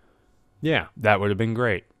 too. Yeah. That would have been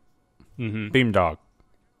great. Beamdog.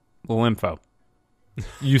 Little info.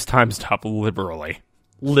 Use time stop liberally.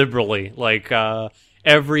 Liberally, like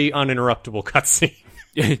every uninterruptible cutscene.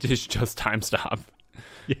 It is just time stop.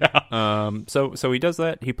 Yeah. So he does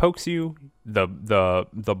that. He pokes you. The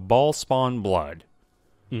ball spawn blood.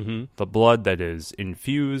 Mm-hmm. The blood that is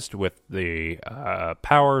infused with the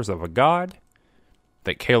powers of a god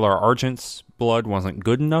that Kalar Argent's blood wasn't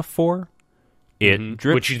good enough for. It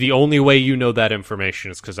dripped. Which is the only way you know that information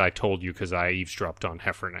is because I told you because I eavesdropped on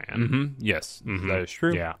Heffernan. Yes, that is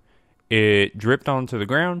true. Yeah. It dripped onto the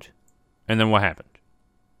ground, and then what happened?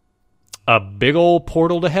 A big old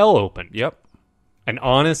portal to hell opened. Yep. An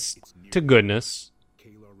honest to goodness,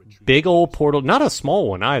 big old portal. Not a small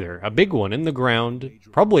one either. A big one in the ground,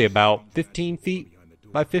 probably about 15 feet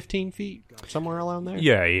by 15 feet, somewhere around there.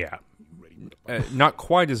 Yeah. Not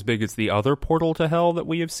quite as big as the other portal to hell that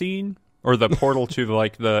we have seen, or the portal to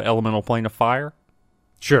like the elemental plane of fire.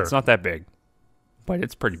 Sure. It's not that big, but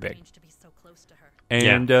it's pretty big.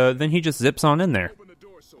 And then he just zips on in there.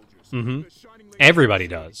 Everybody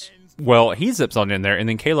does. Well, he zips on in there, and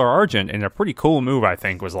then Kalar Argent, in a pretty cool move, I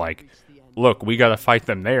think, was like, look, we got to fight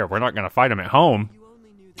them there. We're not going to fight them at home.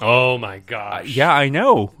 Oh, my gosh. Yeah, I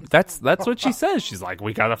know. That's what she says. She's like,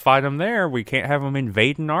 we got to fight them there. We can't have them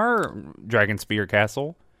invading our Dragon Spear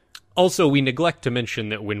Castle. Also, we neglect to mention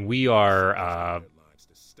that when we are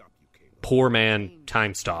poor man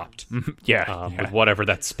time stopped, with whatever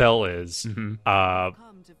that spell is,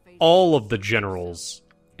 all of the generals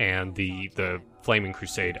and the Flaming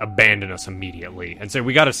Crusade abandon us immediately and say,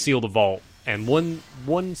 we got to seal the vault. And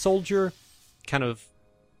one soldier kind of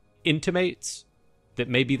intimates that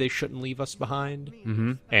maybe they shouldn't leave us behind.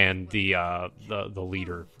 And the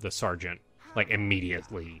leader, the sergeant, like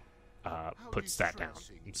immediately puts that down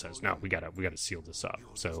and says, no, we gotta seal this up.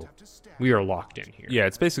 So we are locked in here. Yeah,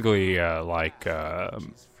 it's basically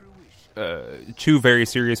two very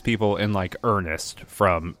serious people in like Ernest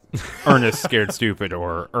from Ernest Scared Stupid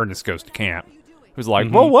or Ernest Goes to Camp, who's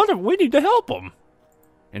like, well, what if we need to help them?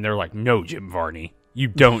 And they're like, no, Jim Varney, you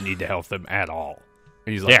don't need to help them at all.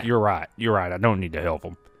 And he's like, you're right, I don't need to help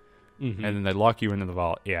them. And then they lock you into the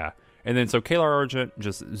vault. Yeah. And then so Kalar Argent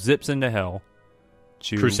just zips into hell.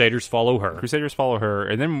 Crusaders follow her.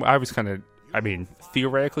 And then I was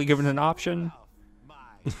theoretically given an option,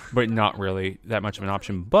 but not really that much of an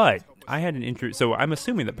option. But I had an interest, so I'm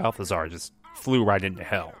assuming that Balthazar just flew right into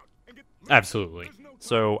hell. Absolutely.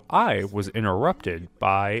 So I was interrupted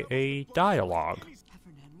by a dialogue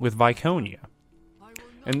with Viconia.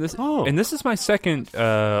 And this is my second,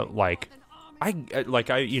 anytime I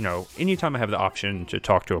have the option to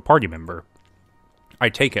talk to a party member, I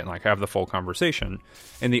take it and have the full conversation.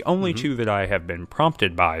 And the only two that I have been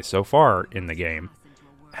prompted by so far in the game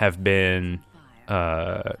have been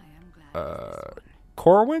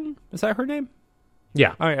Corwin? Is that her name?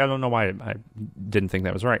 Yeah. I don't know why I didn't think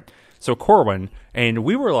that was right. So Corwin, and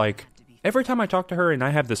we were like, every time I talk to her, and I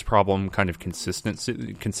have this problem kind of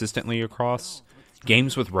consistently across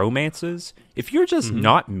games with romances, if you're just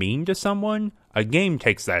not mean to someone, a game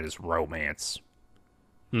takes that as romance.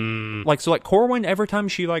 Like Corwin, every time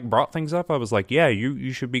she brought things up, I was like, yeah,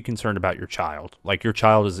 you should be concerned about your child. Like, your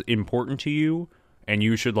child is important to you, and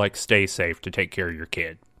you should stay safe to take care of your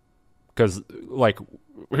kid. Because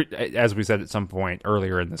as we said at some point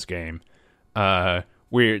earlier in this game, the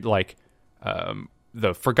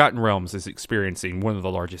Forgotten Realms is experiencing one of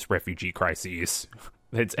the largest refugee crises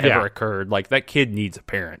that's ever occurred. That kid needs a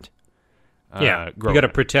parent. You got to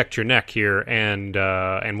protect your neck here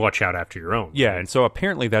and watch out after your own. Yeah, and so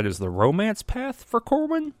apparently that is the romance path for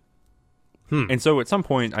Corwin. And so at some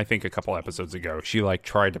point, I think a couple episodes ago, she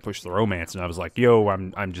tried to push the romance, and I was like, "Yo,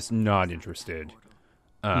 I'm just not interested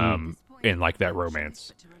in that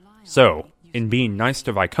romance." So in being nice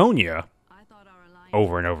to Viconia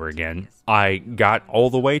over and over again, I got all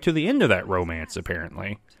the way to the end of that romance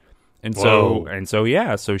apparently, and so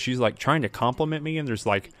she's trying to compliment me, and there's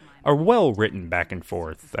a well-written back and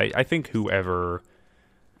forth. I think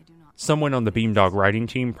someone on the Beamdog writing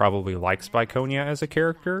team probably likes Viconia as a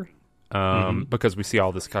character, because we see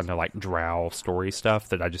all this kind of drow story stuff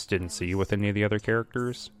that I just didn't see with any of the other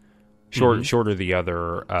characters. Short of the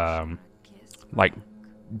other,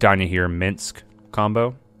 Dynahir Minsk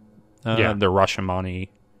combo. The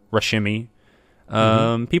Rashimi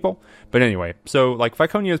people. But anyway, so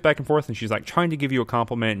Viconia is back and forth, and she's trying to give you a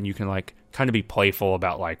compliment, and you can kind of be playful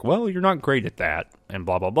about well, you're not great at that, and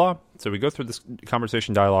blah blah blah. So we go through this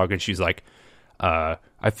conversation dialogue, and she's like, I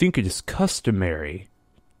think it is customary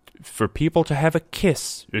for people to have a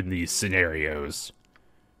kiss in these scenarios.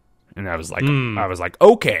 And I was like,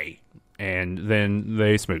 okay. And then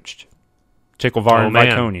they smooched. Ticklevar and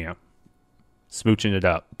Viconia. smooching it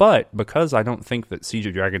up. But because I don't think that Siege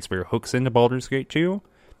of Dragonspear hooks into Baldur's Gate 2,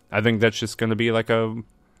 I think that's just going to be like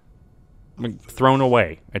thrown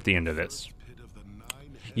away at the end of this.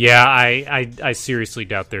 Yeah, I seriously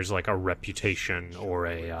doubt there's like a reputation or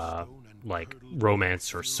a like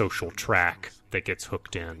romance or social track that gets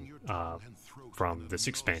hooked in from this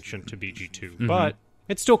expansion to BG2, but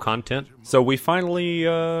it's still content. So we finally,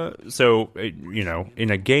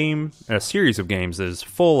 in a game, a series of games that is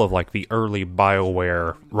full of like the early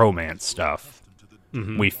BioWare romance stuff,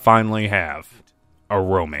 we finally have a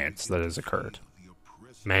romance that has occurred.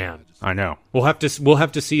 Man, I know. We'll have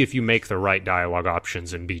to see if you make the right dialogue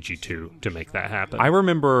options in BG2 to make that happen. I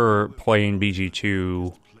remember playing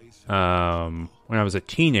BG2 when I was a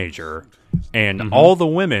teenager, and all the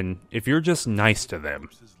women, if you're just nice to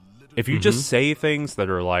them, if you just say things that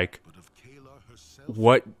are like,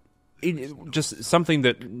 just something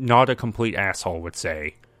that not a complete asshole would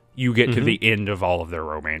say, you get to the end of all of their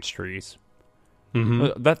romance trees.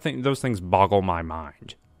 Those things boggle my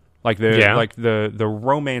mind. Like the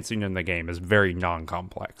romancing in the game is very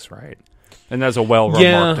non-complex, right? And that's a well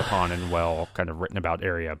remarked upon and well kind of written about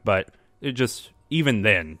area. But it just, even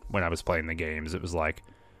then, when I was playing the games, it was like,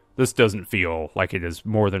 this doesn't feel like it is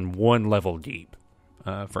more than one level deep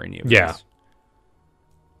for any of this.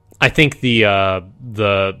 I think the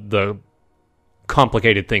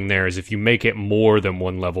complicated thing there is if you make it more than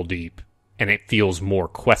one level deep and it feels more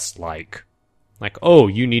quest-like. Like, oh,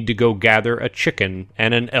 you need to go gather a chicken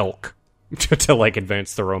and an elk to like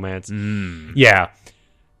advance the romance. Yeah.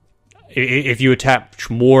 If you attach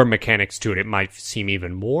more mechanics to it, it might seem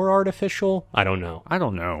even more artificial. I don't know.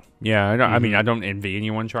 Yeah, I mean, I don't envy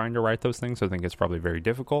anyone trying to write those things. I think it's probably very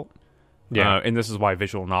difficult. Yeah, and this is why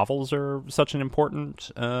visual novels are such an important,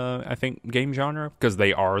 I think, game genre, because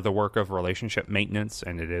they are the work of relationship maintenance,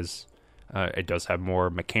 and it does have more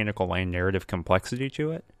mechanical and narrative complexity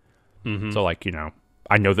to it. So, like,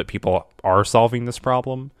 I know that people are solving this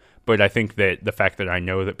problem, but I think that the fact that I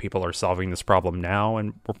know that people are solving this problem now,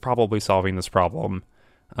 and we're probably solving this problem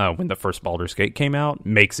when the first Baldur's Gate came out,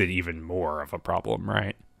 makes it even more of a problem,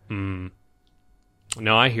 right?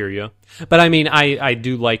 No, I hear you. But I mean, I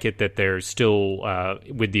do like it that there's still,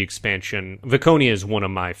 with the expansion, Viconia is one of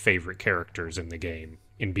my favorite characters in the game,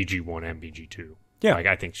 in BG1 and BG2. Yeah. Like,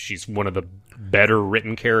 I think she's one of the better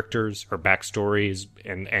written characters. Her backstories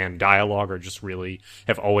and dialogue are just really,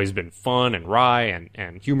 have always been fun and wry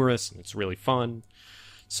and humorous, and it's really fun.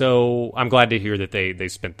 So I'm glad to hear that they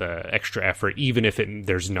spent the extra effort, even if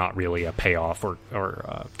there's not really a payoff or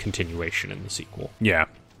continuation in the sequel. Yeah.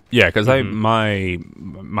 Yeah, because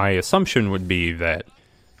my assumption would be that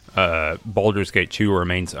Baldur's Gate 2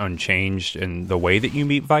 remains unchanged in the way that you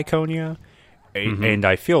meet Viconia. And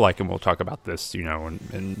I feel like, and we'll talk about this,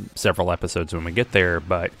 in several episodes when we get there,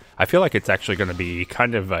 but I feel like it's actually going to be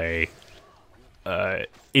kind of a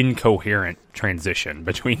incoherent transition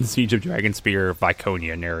between Siege of Dragonspear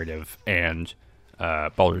Viconia narrative and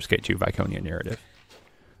Baldur's Gate 2 Viconia narrative.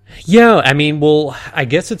 Yeah, I mean, well, I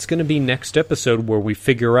guess it's going to be next episode where we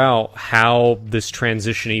figure out how this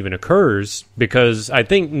transition even occurs, because I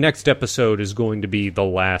think next episode is going to be the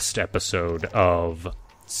last episode of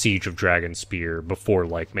Siege of Dragonspear before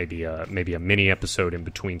like maybe a mini episode in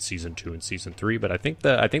between season 2 and season 3, but I think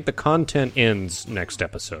the content ends next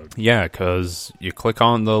episode. Yeah, because you click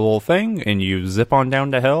on the little thing and you zip on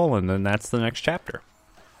down to hell, and then that's the next chapter.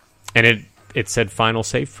 And it said final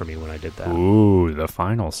save for me when I did that. Ooh, the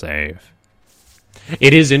final save.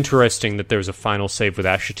 It is interesting that there's a final save with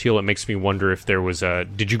Ashatil. It makes me wonder if there was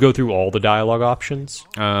did you go through all the dialogue options?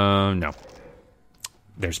 No.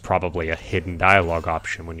 There's probably a hidden dialogue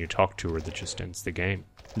option when you talk to her that just ends the game.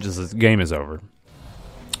 Just the game is over.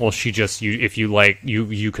 Well, she just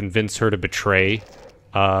you convince her to betray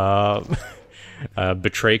Kalar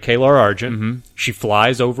Argent. She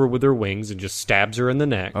flies over with her wings and just stabs her in the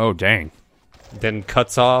neck. Oh, dang. Then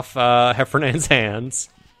cuts off Hefernan's hands.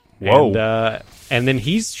 Whoa. And then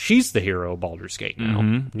she's the hero of Baldur's Gate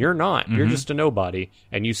now. You're not. You're just a nobody.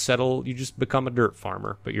 And you just become a dirt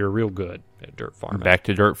farmer, but you're real good at dirt farming. Back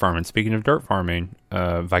to dirt farming. Speaking of dirt farming,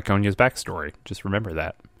 Viconia's backstory. Just remember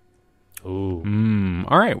that. Ooh.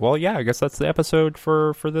 All right. Well, yeah, I guess that's the episode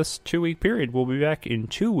for this 2-week period. We'll be back in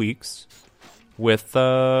 2 weeks with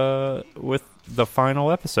the final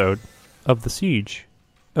episode of the Siege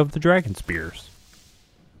of the Dragonspears.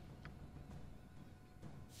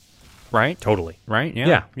 Right? Totally. Right?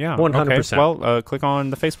 Yeah. 100%. Okay. Well, click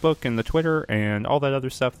on the Facebook and the Twitter and all that other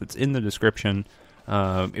stuff that's in the description.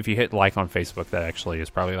 If you hit like on Facebook, that actually is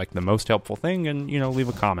probably like the most helpful thing. And, leave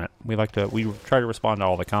a comment. We try to respond to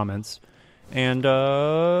all the comments. And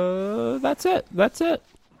that's it.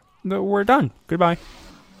 we're done. Goodbye.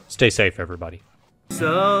 Stay safe, everybody.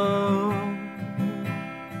 So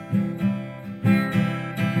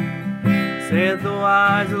said the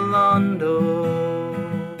wise Londo.